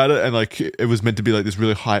about it, and like it was meant to be like this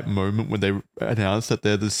really hype moment when they announced that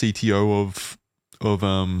they're the CTO of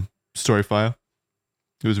Storyfire.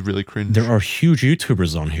 It was really cringe. There are huge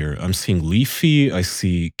YouTubers on here. I'm seeing Leafy. I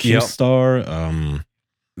see Keemstar.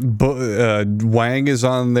 Wang is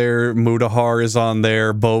on there, Mudahar is on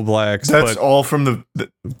there, Bo Blacks. That's all from the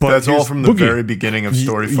Boogie. very beginning of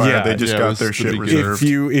Storyfire. Yeah, they just got their shit reserved.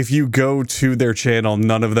 If you go to their channel,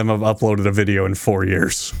 none of them have uploaded a video in 4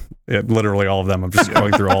 years. Literally all of them. I'm just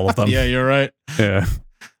going through all of them. Yeah, you're right. Yeah.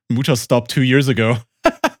 Mucha stopped 2 years ago.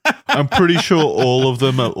 I'm pretty sure all of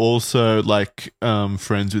them are also like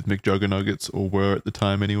friends with McJuggernuggets, or were at the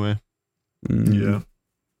time anyway. Yeah.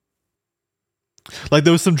 Like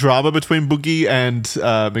there was some drama between Boogie and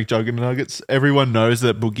McJuggernuggets. Everyone knows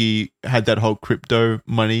that Boogie had that whole crypto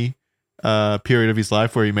money period of his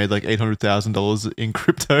life where he made like $800,000 in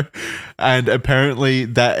crypto, and apparently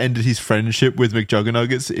that ended his friendship with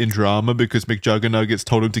McJuggernuggets in drama because McJuggernuggets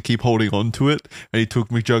told him to keep holding on to it, and he took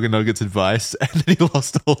McJuggernuggets' advice, and then he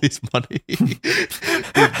lost all his money.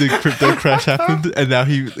 the crypto crash happened, and now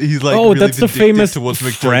he's like really that's the famous towards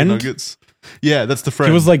friend. McJuggernuggets. Yeah, that's the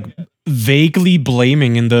friend. He was like vaguely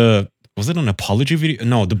blaming in the. Was it an apology video?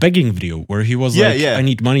 No, the begging video where he was like, "I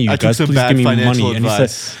need money, you guys, please give me money." And he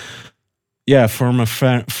said, "Yeah, from a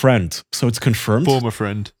friend." So it's confirmed. Former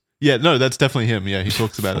friend. Yeah, no, that's definitely him. Yeah, he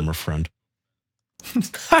talks about former friend.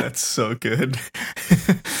 That's so good.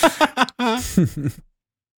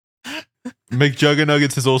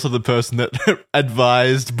 McJuggernuggets is also the person that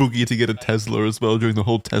advised Boogie to get a Tesla as well during the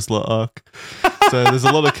whole Tesla arc. So there's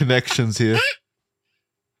a lot of connections here.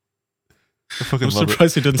 I'm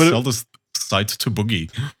surprised he didn't sell this site to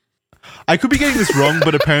Boogie. I could be getting this wrong,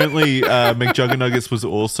 but apparently McJuggernuggets was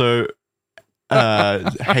also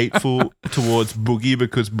hateful towards Boogie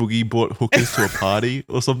because Boogie brought hookers to a party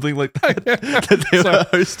or something like that that they were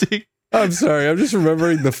hosting. I'm sorry. I'm just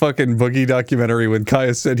remembering the fucking Boogie documentary when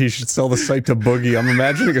Kaya said he should sell the site to Boogie. I'm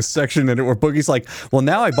imagining a section in it where Boogie's like, well,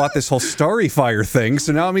 now I bought this whole Storyfire thing,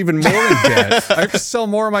 so now I'm even more in debt. I have to sell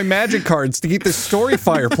more of my Magic cards to keep this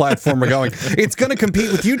Storyfire platform going. It's going to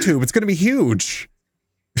compete with YouTube. It's going to be huge.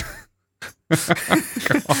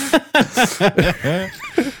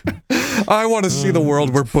 I want to see the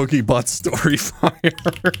world where Boogie bought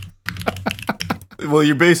Storyfire. Well,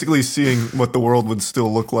 you're basically seeing what the world would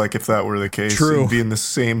still look like if that were the case. True. You'd be in the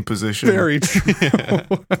same position. Very true.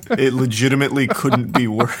 It legitimately couldn't be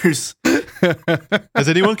worse. Has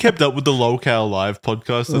anyone kept up with the Locale Live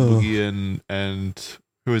podcast that Boogie and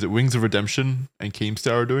who is it, Wings of Redemption and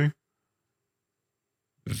Keemstar are doing?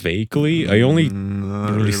 Vaguely. I only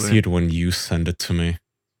really see it when you send it to me.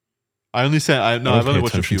 I've only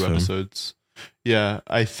watched a few episodes. Yeah,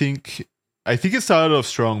 I think it started off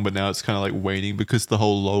strong, but now it's kind of like waning because the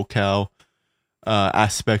whole Locale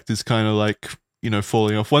aspect is kind of like,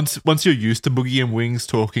 falling off. Once you're used to Boogie and Wings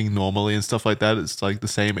talking normally and stuff like that, it's like the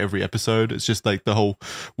same every episode. It's just like the whole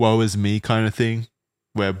woe is me kind of thing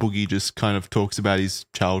where Boogie just kind of talks about his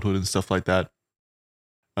childhood and stuff like that.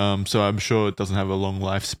 So I'm sure it doesn't have a long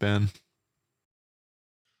lifespan.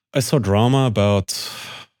 I saw drama about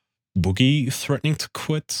Boogie threatening to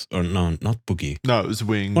quit. Or no, not Boogie. No, it was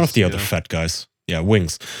Wings. One of the other fat guys. Yeah,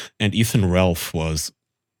 Wings. And Ethan Ralph was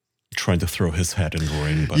trying to throw his head in the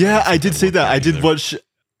ring. But yeah, I did see that. I did watch...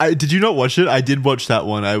 did you not watch it? I did watch that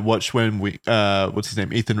one. I watched when what's his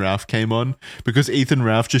name? Ethan Ralph came on, because Ethan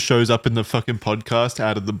Ralph just shows up in the fucking podcast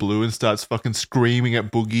out of the blue and starts fucking screaming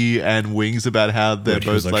at Boogie and Wings about how they're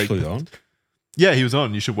both like... on? Yeah, he was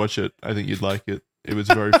on. You should watch it. I think you'd like it. It was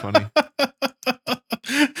very funny.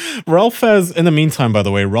 Ralph has, in the meantime, by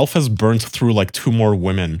the way, Ralph has burnt through like 2 more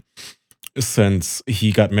women since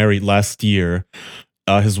he got married last year.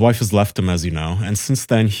 His wife has left him, as you know, and since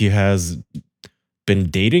then he has been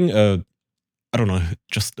dating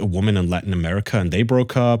just a woman in Latin America, and they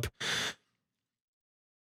broke up.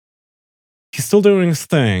 He's still doing his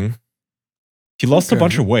thing. He lost a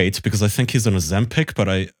bunch of weight because I think he's on Ozempic, but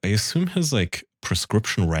I assume his like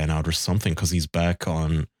prescription ran out or something because he's back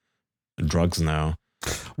on drugs now.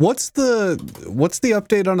 What's the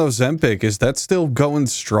update on Ozempic? Is that still going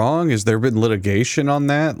strong? Has there been litigation on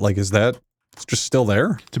that? Like, is that just still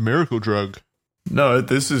there? It's a miracle drug. No,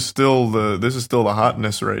 this is still the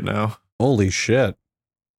hotness right now. Holy shit.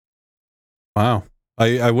 Wow.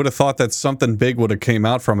 I would have thought that something big would have came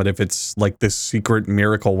out from it if it's like this secret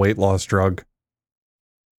miracle weight loss drug.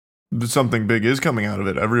 Something big is coming out of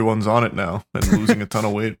it. Everyone's on it now and losing a ton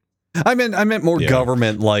of weight. I meant more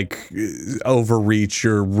government like overreach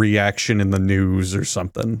or reaction in the news or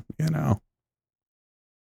something,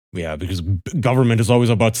 Yeah, because government is always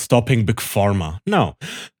about stopping big pharma. No.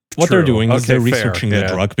 What they're doing is they're researching the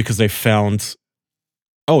drug because they found,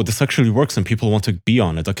 this actually works and people want to be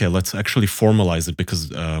on it. Okay, let's actually formalize it because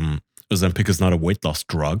Ozempic is not a weight loss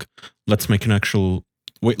drug. Let's make an actual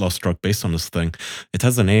weight loss drug based on this thing. It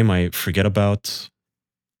has a name I forget about.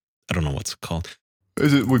 I don't know what's it called.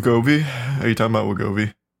 Is it Wegovy? Are you talking about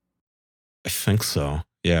Wegovy? I think so.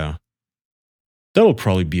 Yeah. That'll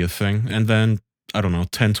probably be a thing. And then, I don't know,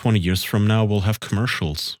 10, 20 years from now, we'll have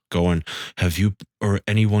commercials going, have you or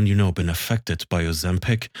anyone you know been affected by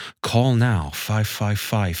Ozempic? Call now,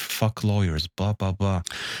 555, fuck lawyers, blah, blah, blah.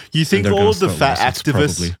 You think all of the fat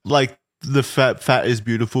activists, probably, like the fat is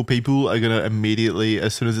beautiful people, are going to immediately,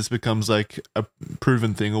 as soon as this becomes like a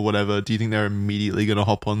proven thing or whatever, do you think they're immediately going to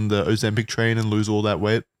hop on the Ozempic train and lose all that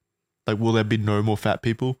weight? Like, will there be no more fat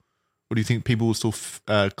people? Or do you think people will still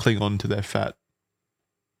cling on to their fat?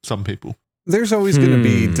 Some people. There's always going to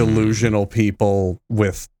be delusional people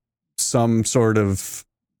with some sort of,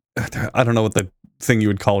 I don't know what the thing you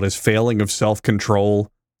would call it is, failing of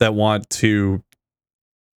self-control that want to,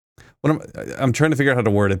 I'm trying to figure out how to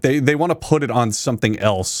word it. They want to put it on something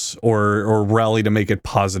else or rally to make it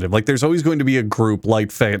positive. Like there's always going to be a group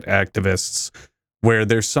like fat activists where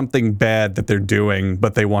there's something bad that they're doing,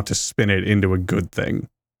 but they want to spin it into a good thing,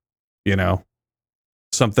 you know?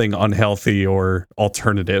 Something unhealthy or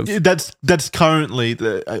alternative. That's currently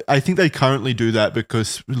I think they currently do that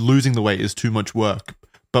because losing the weight is too much work.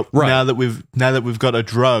 But now that we've got a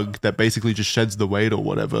drug that basically just sheds the weight or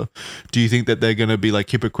whatever, do you think that they're going to be like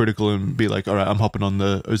hypocritical and be like, all right, I'm hopping on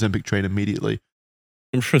the Ozempic train immediately?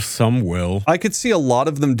 I'm sure some will. I could see a lot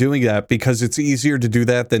of them doing that because it's easier to do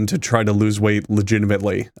that than to try to lose weight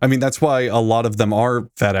legitimately. I mean, that's why a lot of them are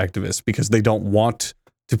fat activists, because they don't want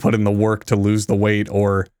to put in the work to lose the weight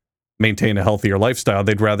or maintain a healthier lifestyle.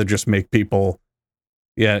 They'd rather just make people,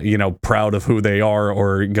 proud of who they are,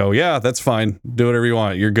 or go, yeah, that's fine. Do whatever you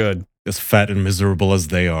want. You're good. As fat and miserable as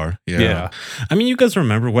they are. Yeah. I mean, you guys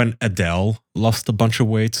remember when Adele lost a bunch of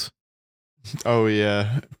weight? Oh,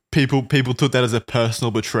 yeah. People took that as a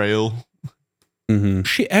personal betrayal.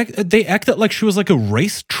 Mm-hmm. They acted like she was like a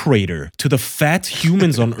race traitor to the fat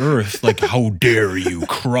humans on Earth. Like, how dare you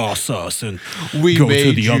cross us and go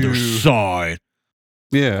to the other side?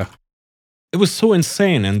 Yeah. It was so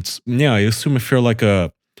insane. And yeah, I assume if you're like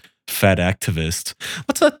a fat activist,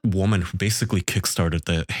 what's that woman who basically kickstarted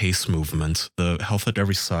the HACE movement, the health at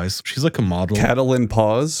every size? She's like a model. Catalin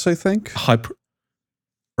Pause, I think.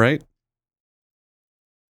 Right?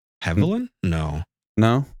 Hevelin? No.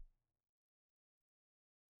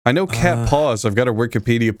 I know Cat Paws. I've got her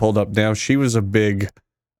Wikipedia pulled up now. She was a big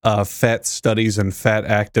fat studies and fat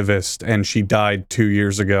activist, and she died 2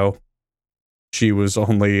 years ago. She was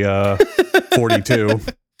only 42.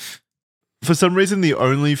 For some reason, the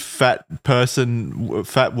only fat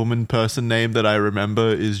woman person name that I remember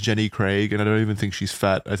is Jenny Craig, and I don't even think she's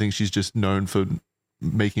fat. I think she's just known for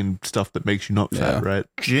making stuff that makes you not fat, right?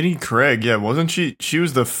 Jenny Craig, yeah, wasn't she? She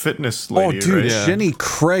was the fitness lady, oh, dude, right? Yeah. Jenny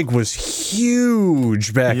Craig was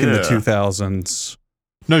huge back in the 2000s.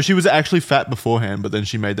 No, she was actually fat beforehand, but then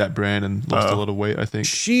she made that brand and lost a lot of weight, I think.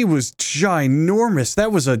 She was ginormous.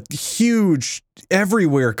 That was a huge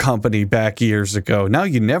everywhere company back years ago. Now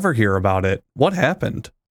you never hear about it. What happened?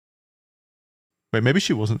 Wait, maybe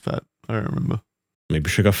she wasn't fat. I don't remember. Maybe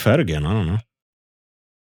she got fat again. I don't know.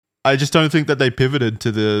 I just don't think that they pivoted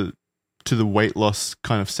to the weight loss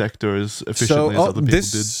kind of sector as efficiently as other people did.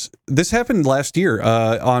 This happened last year.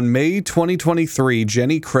 On May 2023,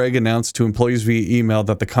 Jenny Craig announced to employees via email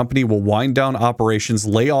that the company will wind down operations,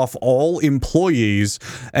 lay off all employees,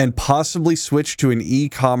 and possibly switch to an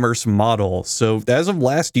e-commerce model. So as of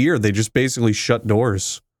last year, they just basically shut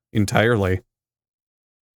doors entirely.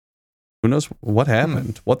 Who knows what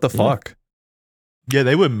happened? What the fuck? Yeah,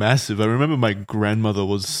 they were massive. I remember my grandmother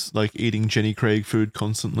was like eating Jenny Craig food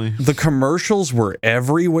constantly. The commercials were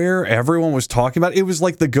everywhere. Everyone was talking about it. It was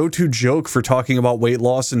like the go-to joke for talking about weight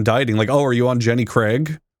loss and dieting. Like, oh, are you on Jenny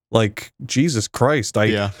Craig? Like, Jesus Christ.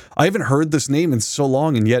 I haven't heard this name in so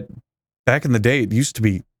long, and yet back in the day, it used to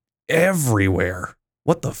be everywhere.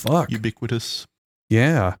 What the fuck? Ubiquitous.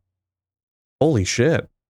 Yeah. Holy shit.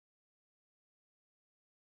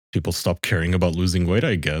 People stopped caring about losing weight,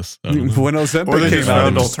 I guess. When Ozempic came out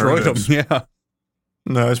and destroyed them. Yeah.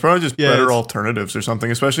 No, it's probably just better alternatives or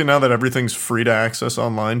something, especially now that everything's free to access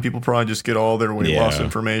online. People probably just get all their weight loss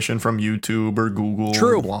information from YouTube or Google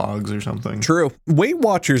or blogs or something. True. Weight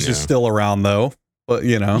Watchers is still around, though. But,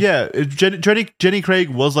 you know. Yeah, Jenny Craig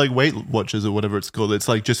was like Weight Watchers or whatever it's called. It's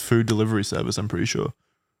like just food delivery service, I'm pretty sure.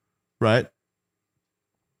 Right?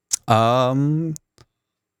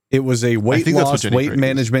 It was a weight loss, weight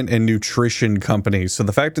management, and nutrition company. So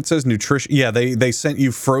the fact it says nutrition, they sent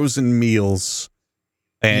you frozen meals,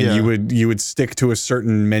 and you would stick to a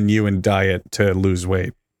certain menu and diet to lose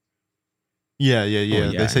weight. Yeah.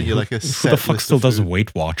 They sent you like a set. Who the fuck still does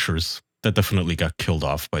Weight Watchers? That definitely got killed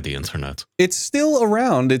off by the internet. It's still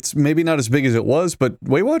around. It's maybe not as big as it was, but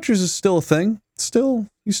Weight Watchers is still a thing.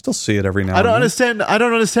 you still see it every now. I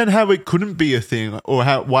don't understand how it couldn't be a thing, or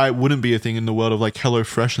why it wouldn't be a thing in the world of like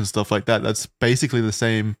HelloFresh and stuff like that. That's basically the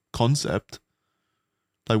same concept.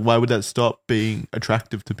 Like, why would that stop being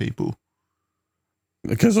attractive to people?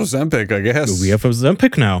 Because Ozempic, I guess. We have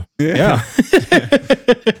Ozempic now. Yeah.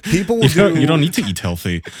 People will you don't need to eat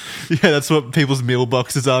healthy. Yeah, that's what people's meal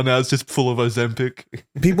boxes are now. It's just full of Ozempic.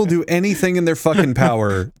 People do anything in their fucking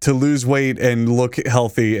power to lose weight and look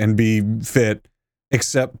healthy and be fit,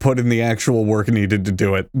 except put in the actual work needed to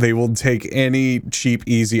do it. They will take any cheap,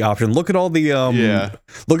 easy option. Look at all the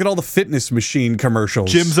look at all the fitness machine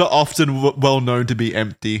commercials. Gyms are often well known to be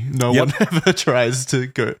empty. No one ever tries to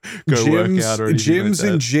go work out or anything. Gyms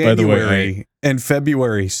like in January and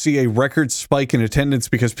February see a record spike in attendance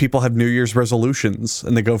because people have New Year's resolutions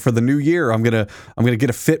and they go, for the new year, I'm gonna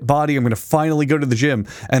get a fit body. I'm gonna finally go to the gym,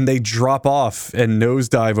 and they drop off and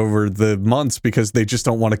nosedive over the months because they just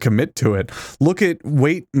don't want to commit to it. Look at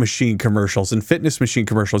weight machine commercials and fitness machine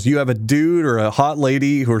commercials. You have a dude or a hot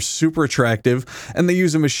lady who are super attractive, and they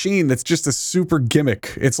use a machine that's just a super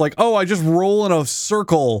gimmick. It's like, oh, I just roll in a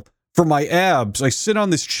circle for my abs. I sit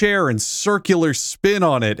on this chair and circular spin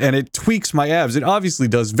on it, and it tweaks my abs. It obviously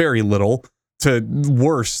does very little to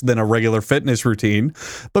worse than a regular fitness routine,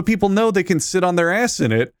 but people know they can sit on their ass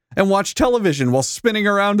in it and watch television while spinning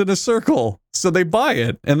around in a circle. So they buy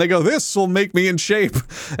it, and they go, this will make me in shape,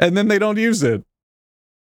 and then they don't use it.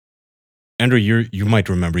 Andrew, you might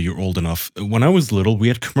remember, you're old enough. When I was little, we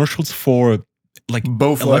had commercials for like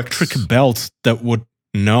Bowflex. Electric belts that would,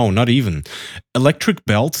 no, not even. Electric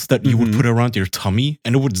belts that you would put around your tummy,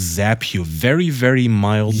 and it would zap you very, very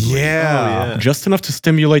mildly. Yeah. Just enough to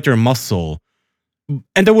stimulate your muscle.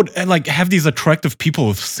 And they would like have these attractive people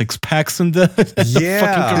with six packs in the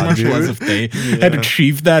fucking commercial, as if they had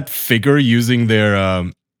achieved that figure using their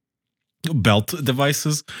belt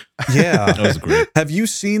devices. Yeah. That was great. Have you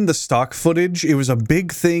seen the stock footage? It was a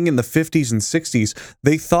big thing in the 50s and 60s.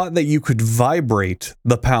 They thought that you could vibrate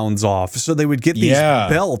the pounds off. So they would get these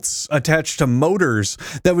belts attached to motors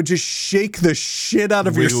that would just shake the shit out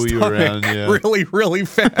of your stomach really, really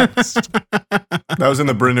fast. That was in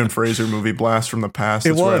the Brendan Fraser movie Blast from the Past.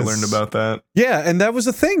 That's where I learned about that. Yeah, and that was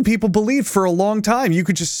a thing people believed for a long time. You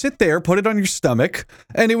could just sit there, put it on your stomach,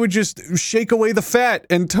 and it would just shake away the fat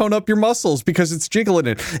and tone up your muscles because it's jiggling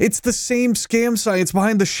it. It's the same scam science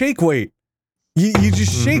behind the shake weight. You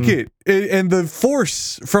just shake it, and the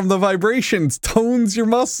force from the vibrations tones your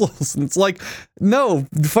muscles. And it's like, no,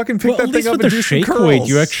 fucking pick that thing up and do some curls. Weight,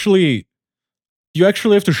 you actually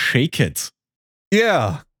have to shake it.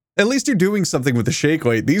 Yeah. At least you're doing something with the shake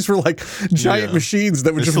weight. These were like giant machines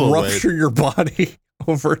that would just rupture your body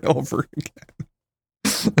over and over again.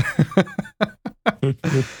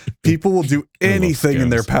 People will do anything in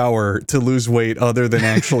their power to lose weight other than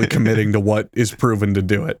actually committing to what is proven to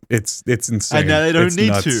do it. It's insane. And now they don't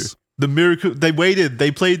need to. The miracle,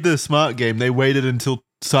 they played the smart game. They waited until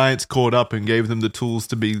science caught up and gave them the tools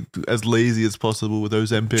to be as lazy as possible with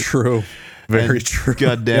Ozempic. True. Very true.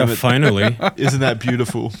 God damn it. Finally. Isn't that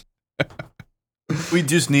beautiful? We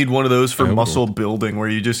just need one of those for muscle building, where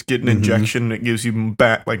you just get an injection that gives you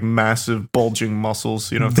like massive bulging muscles.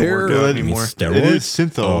 So you don't have to work out anymore. It is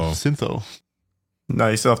Syntho. No,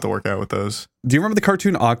 you still have to work out with those. Do you remember the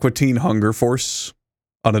cartoon Aqua Teen Hunger Force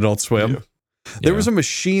on Adult Swim? Yeah. There was a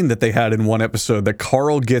machine that they had in one episode that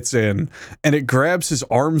Carl gets in, and it grabs his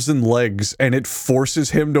arms and legs, and it forces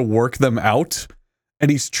him to work them out.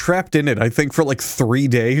 And he's trapped in it, I think, for like 3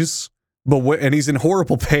 days. And he's in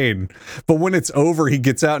horrible pain. But when it's over, he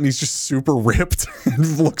gets out and he's just super ripped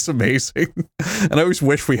and looks amazing. And I always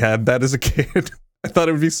wish we had that as a kid. I thought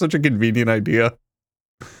it would be such a convenient idea.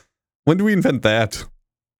 When do we invent that?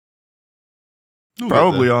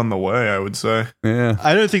 Probably on the way, I would say. Yeah.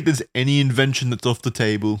 I don't think there's any invention that's off the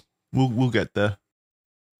table. We'll get there.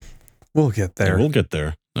 We'll get there. Yeah, we'll get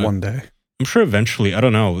there. One day. I'm sure eventually. I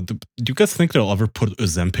don't know. Do you guys think they'll ever put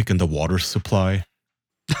Ozempic in the water supply?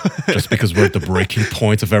 Just because we're at the breaking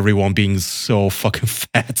point of everyone being so fucking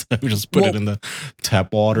fat, we just put it in the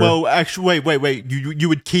tap water. Well, actually, wait. You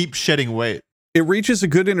would keep shedding weight. It reaches a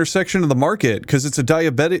good intersection of the market because it's a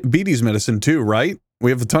diabetes medicine too, right? We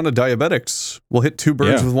have a ton of diabetics. We'll hit two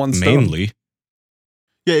birds with one stone. Mainly.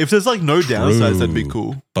 Yeah, if there's like no downsides, that'd be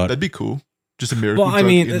cool. That'd be cool. Just a miracle. Well, I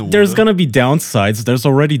mean, there's gonna be downsides. There's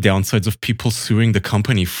already downsides of people suing the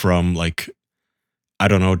company from like, I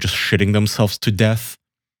don't know, just shitting themselves to death.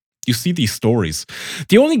 You see these stories.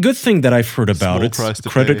 The only good thing that I've heard about it,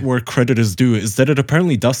 credit where credit is due, is that it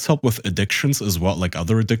apparently does help with addictions as well, like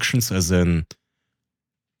other addictions, as in,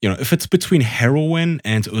 if it's between heroin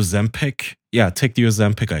and Ozempic, take the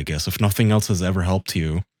Ozempic, I guess, if nothing else has ever helped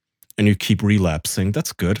you. and you keep relapsing,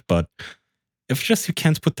 that's good. But if just you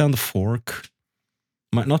can't put down the fork,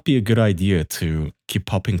 might not be a good idea to keep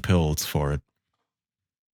popping pills for it.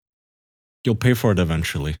 You'll pay for it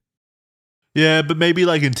eventually. Yeah, but maybe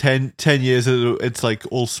like in 10 years, it's like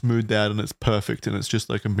all smoothed out and it's perfect and it's just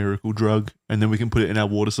like a miracle drug. And then we can put it in our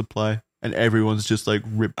water supply and everyone's just like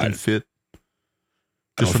ripped and fit.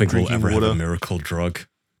 I don't think we'll ever have a miracle drug.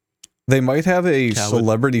 They might have a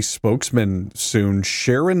celebrity spokesman soon.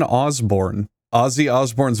 Sharon Osbourne, Ozzy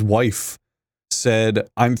Osbourne's wife, said,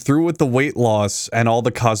 "I'm through with the weight loss and all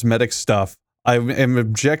the cosmetic stuff. I'm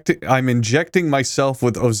injecting myself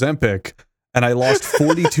with Ozempic, and I lost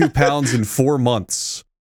 42 pounds in 4 months."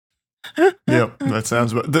 Yep, that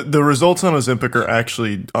sounds about. The results on Ozempic are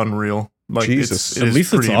actually unreal. Like, Jesus, at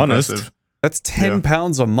least it's honest. Impressive. That's 10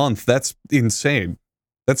 pounds a month. That's insane.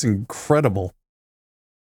 That's incredible.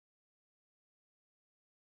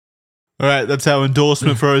 All right, that's our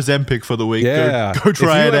endorsement for Ozempic for the week. Yeah, go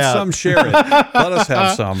try it out. If you have some, share it. Let us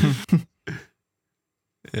have some.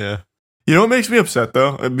 Yeah. You know what makes me upset,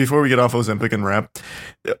 though, before we get off Ozempic and wrap?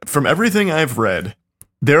 From everything I've read,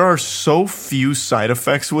 there are so few side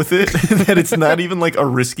effects with it that it's not even like a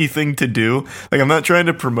risky thing to do. Like, I'm not trying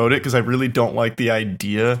to promote it because I really don't like the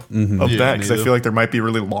idea of that, because I feel like there might be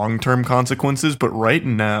really long-term consequences. But right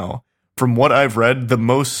now, from what I've read, the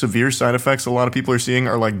most severe side effects a lot of people are seeing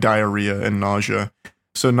are like diarrhea and nausea.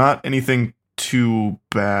 So not anything too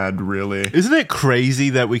bad, really. Isn't it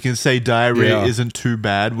crazy that we can say diarrhea isn't too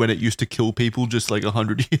bad when it used to kill people just like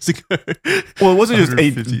 100 years ago? Well, it wasn't just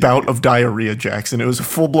a bout of diarrhea, Jackson. It was a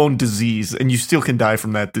full-blown disease, and you still can die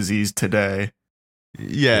from that disease today.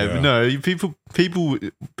 Yeah. No, people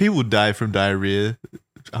die from diarrhea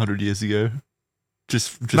 100 years ago.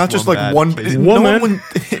 Just not just like one woman.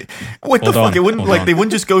 What the fuck? It wouldn't like they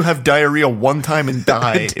wouldn't just go have diarrhea one time and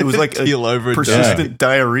die. It was like a persistent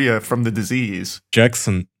diarrhea from the disease.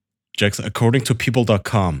 Jackson, according to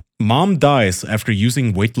people.com, mom dies after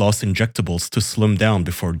using weight loss injectables to slim down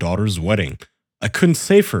before daughter's wedding. I couldn't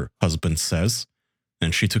save her, husband says.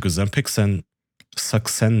 And she took Ozempic and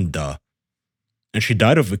Saxenda. And she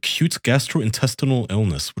died of acute gastrointestinal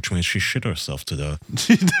illness, which means she shit herself to death.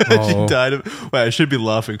 She died of... Wait, I should be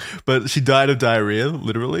laughing. But she died of diarrhea,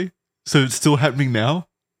 literally. So it's still happening now?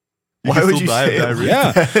 Why would you say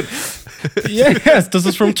diarrhea? Yeah. Yes, this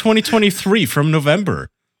is from 2023, from November.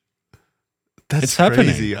 It's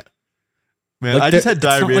crazy. Happening. Man, like I just had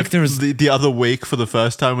diarrhea like the other week for the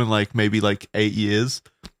first time in like maybe like 8 years.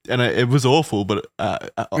 And it was awful, but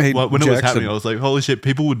when it was happening, I was like, "Holy shit!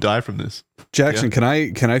 People would die from this." Jackson, can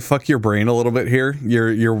I fuck your brain a little bit here?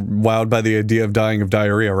 You're wowed by the idea of dying of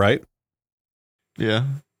diarrhea, right? Yeah,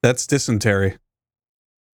 that's dysentery.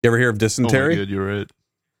 You ever hear of dysentery? Oh my God, you're right.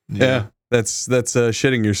 Yeah, that's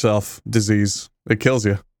shitting yourself disease. It kills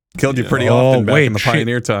you. Killed you pretty often back in the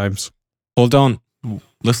pioneer times. Hold on.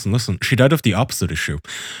 Listen. She died of the opposite issue.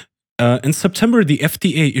 In September, the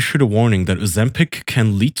FDA issued a warning that Ozempic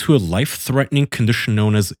can lead to a life-threatening condition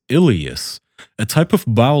known as ileus, a type of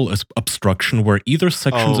bowel obstruction where either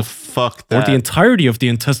sections or the entirety of the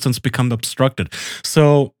intestines become obstructed.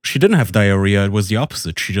 So she didn't have diarrhea; it was the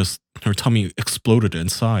opposite. Her tummy exploded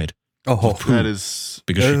inside. Oh, that is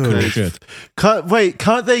because she couldn't shit.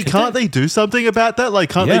 Can't they do something about that? Like,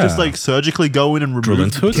 can't they just like surgically go in and remove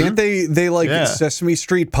it? Can't they like Sesame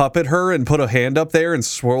Street puppet her and put a hand up there and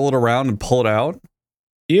swirl it around and pull it out?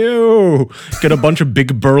 Ew! Get a bunch of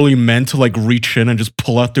big burly men to like reach in and just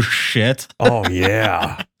pull out the shit. Oh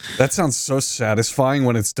yeah, that sounds so satisfying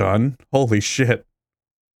when it's done. Holy shit!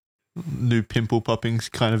 New pimple popping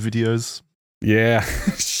kind of videos. Yeah.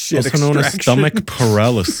 Shit also known as stomach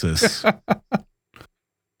paralysis.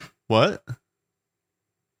 What?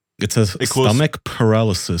 It says stomach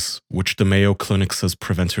paralysis, which the Mayo Clinic says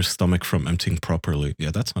prevents your stomach from emptying properly.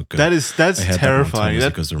 Yeah, that's not good. That's terrifying.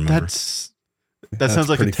 That sounds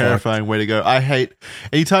like a terrifying way to go. I hate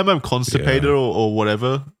anytime I'm constipated or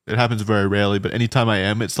whatever. It happens very rarely, but anytime I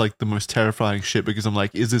am, it's like the most terrifying shit because I'm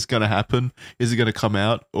like, is this gonna happen? Is it gonna come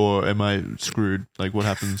out, or am I screwed? Like, what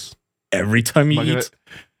happens? Every time you eat?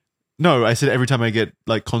 No, I said every time I get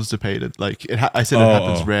like constipated. Like I said it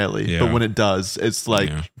happens rarely, but when it does, it's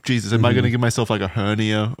like Jesus. Am I going to give myself like a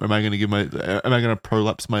hernia, or am I going to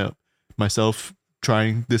prolapse myself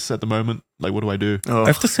trying this at the moment? Like, what do I do? I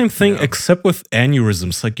have the same thing, except with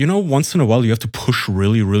aneurysms. Like, once in a while you have to push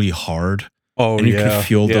really, really hard. Oh, and you can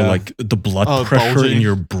feel the blood pressure bulging in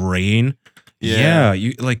your brain. Yeah,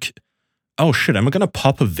 you like. Oh shit! Am I going to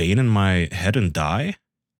pop a vein in my head and die?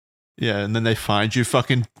 Yeah, and then they find you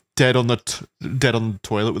fucking dead on the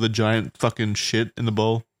toilet with a giant fucking shit in the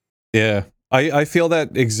bowl. Yeah, I feel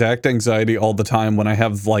that exact anxiety all the time when I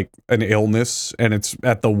have like an illness and it's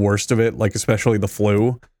at the worst of it, like especially the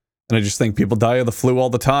flu. And I just think people die of the flu all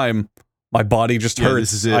the time. My body just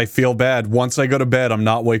hurts. This is it. I feel bad. Once I go to bed, I'm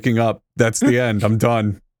not waking up. That's the end. I'm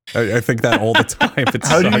done. I think that all the time. It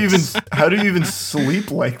How sucks. do you even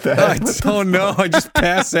sleep like that? I don't know. I just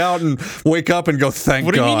pass out and wake up and go, thank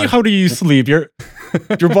What do you God. mean? How do you sleep? Your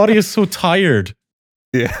body is so tired.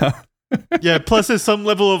 Yeah. Yeah, plus there's some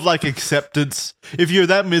level of like acceptance. If you're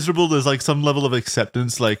that miserable, there's like some level of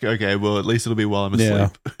acceptance, like, okay, well, at least it'll be while I'm asleep.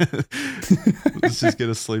 Let's just get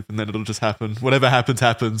asleep and then it'll just happen. Whatever happens,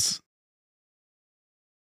 happens.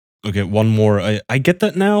 Okay, one more. I get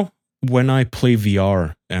that now when I play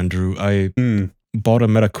VR, Andrew. I bought a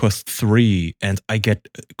MetaQuest 3 and I get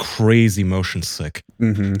crazy motion sick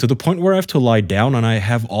to the point where I have to lie down and I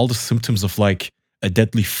have all the symptoms of like a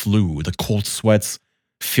deadly flu, the cold sweats,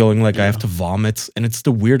 feeling like I have to vomit. And it's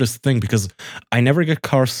the weirdest thing because I never get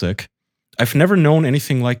car sick. I've never known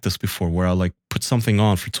anything like this before where I like put something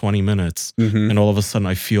on for 20 minutes and all of a sudden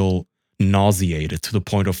I feel nauseated to the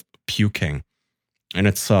point of puking. And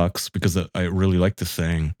it sucks because I really like the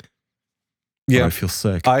thing. Yeah, I feel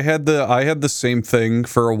sick. I had the same thing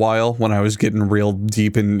for a while when I was getting real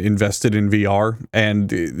deep and invested in VR. And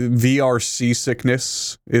VR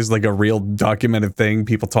seasickness is like a real documented thing.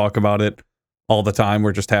 People talk about it all the time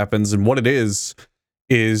where it just happens. And what it is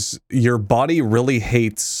your body really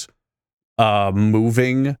hates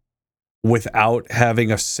moving without having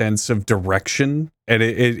a sense of direction. And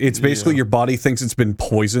it's basically your body thinks it's been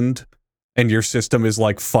poisoned and your system is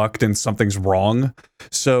like fucked and something's wrong.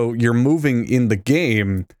 So you're moving in the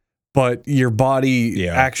game, but your body,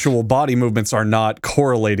 actual body movements are not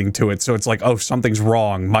correlating to it. So it's like, oh, something's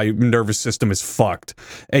wrong. My nervous system is fucked.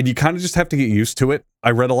 And you kind of just have to get used to it.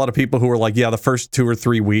 I read a lot of people who were like, yeah, the first 2 or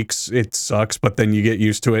 3 weeks, it sucks, but then you get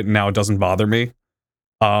used to it and now it doesn't bother me.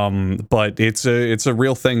 But it's a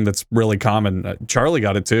real thing that's really common. Charlie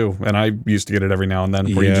got it too. And I used to get it every now and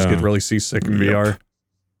then where you just get really seasick in VR.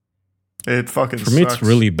 It fucking sucks. For me, it's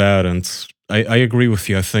really bad. And I agree with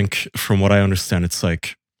you. I think from what I understand, it's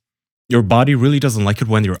like your body really doesn't like it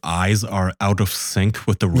when your eyes are out of sync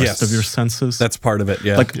with the rest of your senses. That's part of it,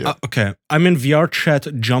 yeah. Like, okay, I'm in VR chat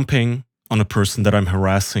jumping on a person that I'm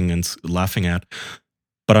harassing and laughing at,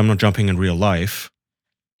 but I'm not jumping in real life.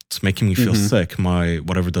 It's making me feel sick. My,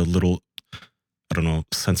 whatever the little, I don't know,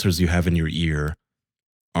 sensors you have in your ear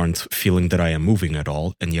aren't feeling that I am moving at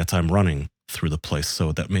all, and yet I'm running through the place.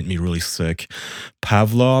 So that made me really sick.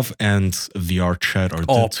 Pavlov and VR chat are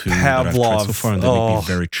the two that I've tried so far, and they make me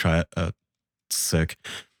very sick.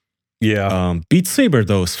 Yeah. Beat Saber,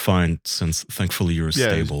 though, is fine, since thankfully you're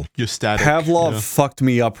stable. You're static. Pavlov fucked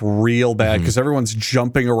me up real bad because everyone's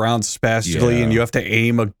jumping around spastically and you have to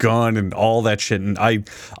aim a gun and all that shit. And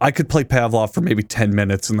I could play Pavlov for maybe 10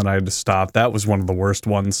 minutes and then I had to stop. That was one of the worst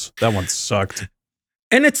ones. That one sucked.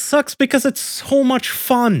 And it sucks because it's so much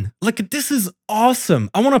fun. Like, this is awesome.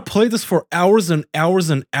 I want to play this for hours and hours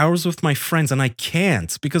and hours with my friends, and I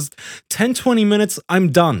can't because 10, 20 minutes,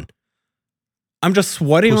 I'm done. I'm just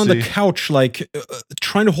sweating on the couch, like,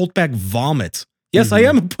 trying to hold back vomit. Yes, I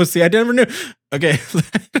am a pussy. I never knew. Okay.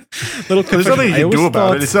 Little There's nothing you can do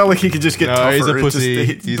about it. It's not like he can just get tougher. He's a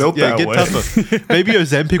pussy. He's built that way. Tougher. Maybe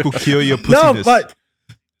Ozempic will cure your pussiness.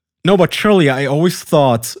 No, but Charlie, I always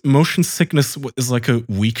thought motion sickness is like a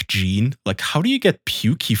weak gene. Like, how do you get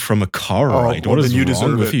pukey from a car ride? What is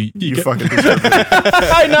wrong with you? You fucking deserve it.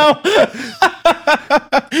 I know.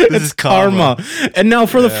 It's karma. And now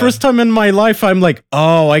for the first time in my life, I'm like,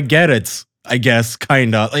 oh, I get it. I guess,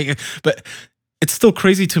 kind of. Like, but it's still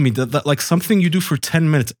crazy to me that like something you do for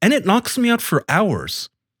 10 minutes and it knocks me out for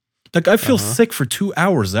hours. Like, I feel sick for 2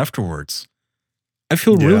 hours afterwards. I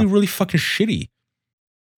feel really, really fucking shitty.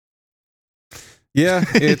 Yeah,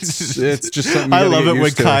 it's just something. I love it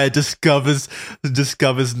when Kaya discovers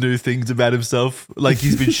new things about himself. Like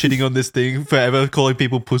he's been shitting on this thing forever, calling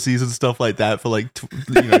people pussies and stuff like that for like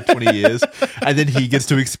 20 years, and then he gets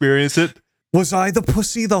to experience it. Was I the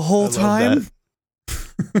pussy the whole time?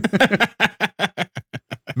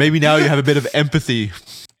 Maybe now you have a bit of empathy.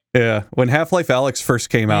 Yeah, when Half-Life Alyx first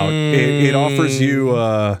came out, it offers you.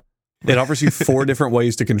 It offers you 4 different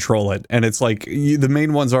ways to control it. And it's like, the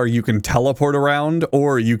main ones are you can teleport around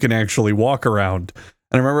or you can actually walk around.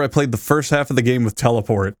 And I remember I played the first half of the game with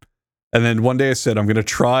teleport. And then one day I said, I'm going to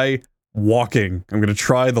try walking. I'm going to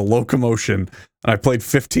try the locomotion. And I played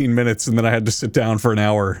 15 minutes and then I had to sit down for an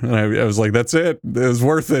hour. And I was like, that's it. It was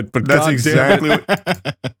worth it. But that's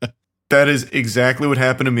that is exactly what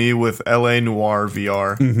happened to me with LA Noire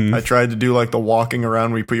VR. I tried to do like the walking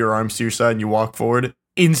around where you put your arms to your side and you walk forward.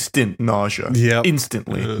 instant nausea. Yeah,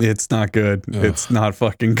 instantly. It's not good. Ugh. It's not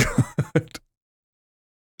fucking good.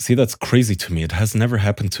 See, that's crazy to me. It has never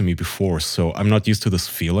happened to me before, so I'm not used to this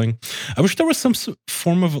feeling. I wish there was some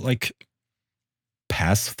form of like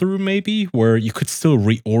pass through, maybe, where you could still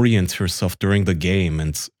reorient yourself during the game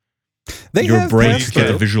and your brain could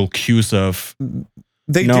get visual cues of.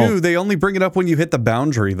 They do. They only bring it up when you hit the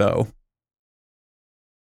boundary, though.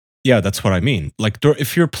 Yeah, that's what I mean. Like,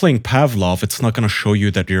 if you're playing Pavlov, it's not going to show you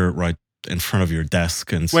that you're right in front of your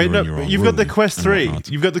desk and wait, no, you've got the Quest 3.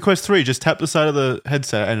 You've got the Quest 3. Just tap the side of the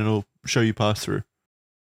headset and it'll show you pass through.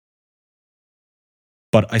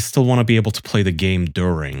 But I still want to be able to play the game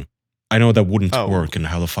during. I know that wouldn't work, and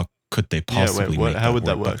how the fuck could they possibly make how would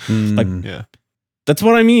that work? Like, that's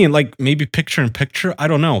what I mean. Like, maybe picture in picture. I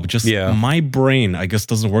don't know. Just my brain, I guess,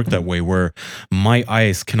 doesn't work that way. Where my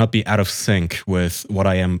eyes cannot be out of sync with what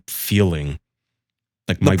I am feeling.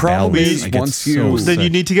 Like my balance. Then you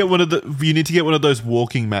need to get one of those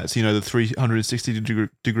walking mats. You know, the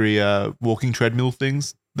 360-degree walking treadmill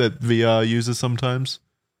things that VR uses sometimes.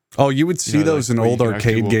 Oh, you would see those in old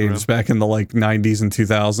arcade games back in the like 90s and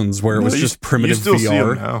 2000s where it was just primitive you still VR. See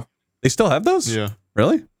them now. They still have those? Yeah.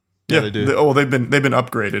 Really? Yeah, they do. They've been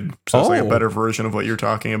upgraded, so it's like a better version of what you're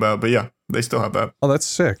talking about. But yeah, they still have that. Oh, that's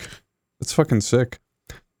sick. That's fucking sick.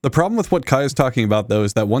 The problem with what Kai is talking about, though,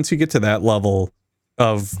 is that once you get to that level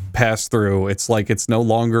of pass through, it's like it's no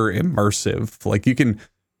longer immersive. Like you can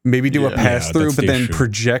maybe do a pass through, but then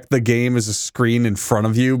project the game as a screen in front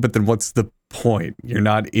of you. But then what's the point? You're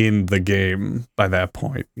not in the game by that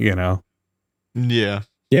point, you know? Yeah.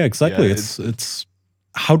 Yeah, exactly. Yeah, it's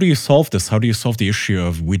how do you solve this? How do you solve the issue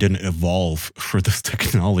of we didn't evolve for this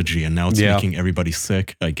technology and now it's making everybody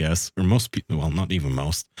sick, I guess. Or most people, well, not even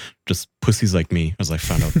most, just pussies like me, as I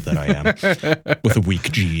found out that I am, with a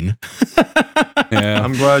weak gene. Yeah,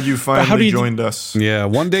 I'm glad you finally joined us. Yeah,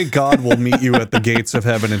 one day God will meet you at the gates of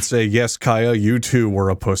heaven and say, yes, Kaya, you too were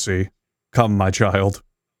a pussy. Come, my child.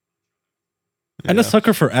 And a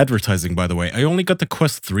sucker for advertising, by the way. I only got the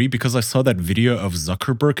Quest 3 because I saw that video of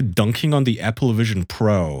Zuckerberg dunking on the Apple Vision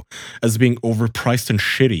Pro as being overpriced and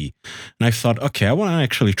shitty. And I thought, okay, I want to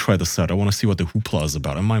actually try this out. I want to see what the hoopla is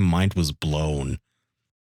about. And my mind was blown.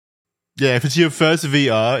 Yeah, if it's your first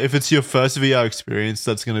VR experience,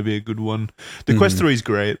 that's going to be a good one. The Quest 3 is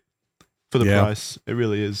great for the price. It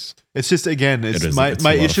really is. It's just, again, it's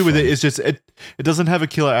my issue with it is just it doesn't have a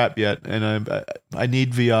killer app yet, and I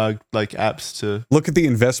need VR like apps to look at the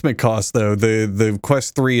investment cost though. The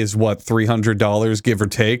Quest 3 is what, $300 give or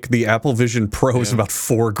take. The Apple Vision Pro is about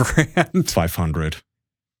 $4,000. 500.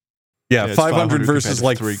 Yeah, 500 versus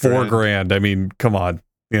like $4,000. I mean, come on,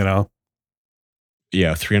 you know.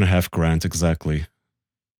 Yeah, $3,500 exactly.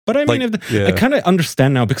 But I mean, I kind of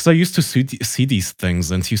understand now because I used to see these things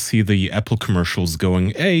and you see the Apple commercials going,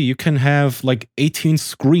 hey, you can have like 18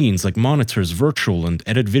 screens, like monitors, virtual, and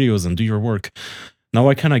edit videos and do your work. Now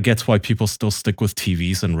I kind of get why people still stick with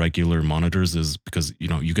TVs and regular monitors is because, you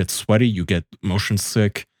know, you get sweaty, you get motion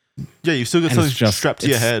sick. Yeah, you still get something strapped to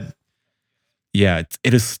your head. Yeah,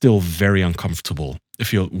 it is still very uncomfortable.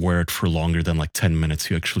 If you wear it for longer than like 10 minutes,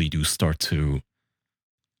 you actually do start to...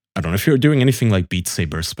 I don't know, if you're doing anything like Beat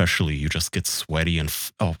Saber especially, you just get sweaty and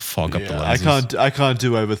fog up the lenses. I can't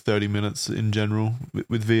do over 30 minutes in general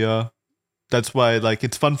with VR. That's why like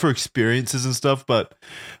it's fun for experiences and stuff, but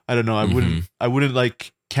I don't know, I wouldn't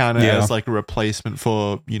like count it as like a replacement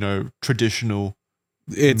for, you know, traditional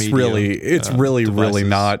It's really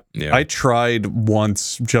not. Yeah. I tried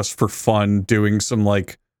once just for fun doing some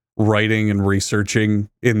like writing and researching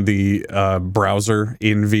in the browser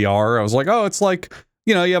in VR. I was like, oh, it's like,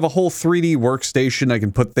 you know, you have a whole 3D workstation. I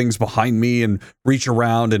can put things behind me and reach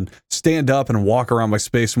around and stand up and walk around my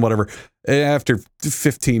space and whatever. After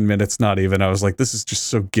 15 minutes, not even, I was like, this is just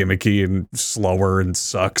so gimmicky and slower and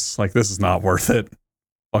sucks. Like, this is not worth it.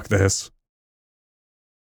 Fuck this.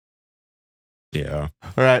 Yeah.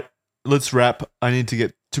 All right, let's wrap. I need to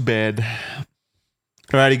get to bed.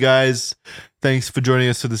 Alrighty, guys. Thanks for joining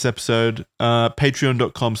us for this episode.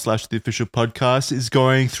 Patreon.com/theofficialpodcast is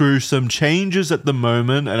going through some changes at the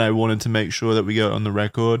moment, and I wanted to make sure that we go on the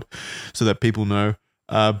record so that people know.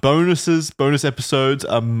 Bonus episodes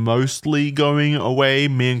are mostly going away.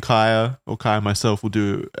 Me and Kaya, or Kaya and myself, will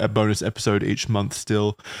do a bonus episode each month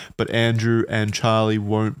still, but Andrew and Charlie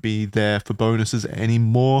won't be there for bonuses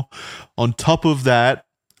anymore. On top of that,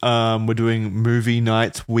 we're doing movie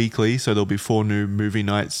nights weekly, so there'll be 4 new movie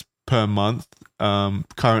nights per month.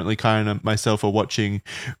 Currently, Kaya and myself are watching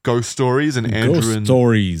Ghost Stories, and Andrew Ghost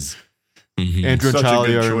Stories. Andrew and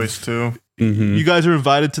Charlie a good choice too. You guys are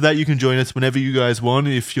invited to that. You can join us whenever you guys want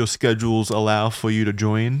if your schedules allow for you to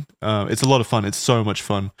join. It's a lot of fun. It's so much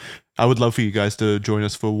fun. I would love for you guys to join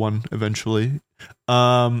us for one eventually.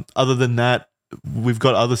 Other than that, we've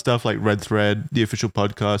got other stuff like Red Thread, the official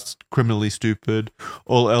podcast, Criminally Stupid,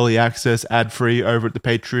 all early access, ad-free over at the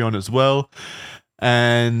Patreon as well.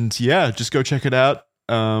 And yeah, just go check it out.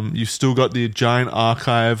 You've still got the giant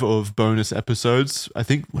archive of bonus episodes. I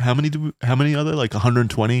think how many are there? Like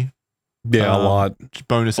 120? Yeah, a lot.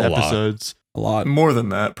 Bonus episodes. A lot. More than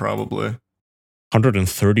that, probably.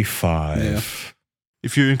 135. Yeah.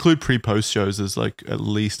 If you include pre-post shows, there's like at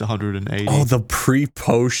least 180. Oh, the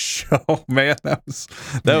pre-post show, man, that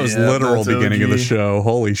was literal beginning of the show.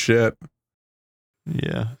 Holy shit!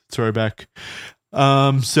 Yeah, throwback.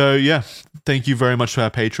 So yeah, thank you very much to our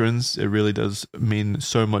patrons. It really does mean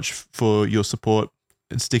so much for your support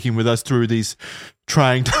and sticking with us through these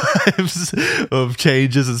trying times of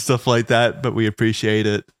changes and stuff like that. But we appreciate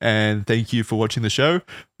it, and thank you for watching the show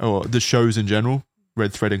or the shows in general,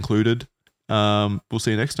 Red Thread included. We'll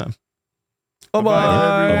see you next time.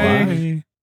 Bye-bye. Bye.